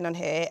question that's been on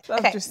here.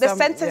 Okay, the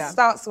sentence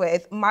starts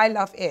with, my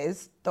love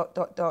is ...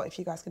 if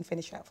you guys can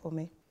finish that for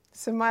me.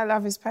 So my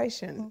love is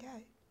patient.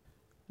 Okay.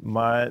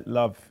 My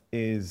love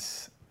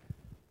is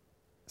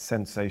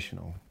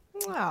sensational.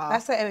 Aww.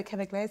 That's an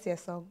Enrique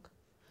Iglesias song.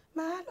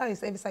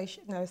 It's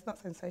sensational. No, it's not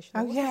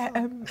sensational. Oh, yeah.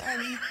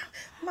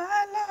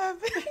 My love.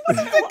 I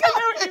know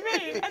what you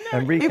mean.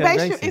 Enrique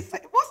Iglesias.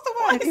 What's the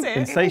word?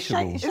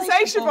 Insatiable.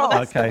 Insatiable.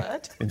 That's okay. the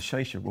word.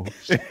 Insatiable.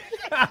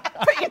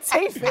 Put your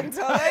teeth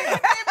into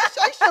it.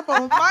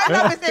 Irresatiable. My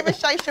love is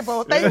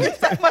irresatiable. Thank you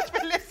so much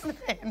for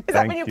listening. Is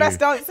that been your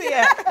best answer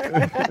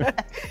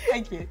yet?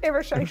 Thank you.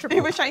 Irresatiable.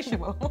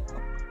 Irresatiable.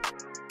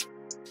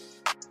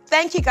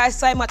 Thank you guys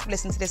so much for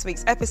listening to this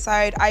week's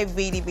episode. I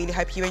really, really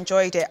hope you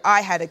enjoyed it. I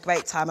had a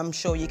great time, I'm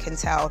sure you can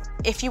tell.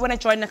 If you want to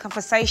join the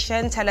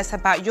conversation, tell us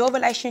about your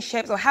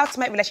relationships or how to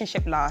make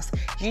relationship last,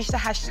 use the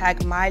hashtag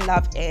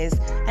 #MyLoveIs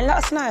and let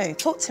us know.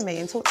 Talk to me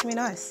and talk to me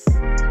nice.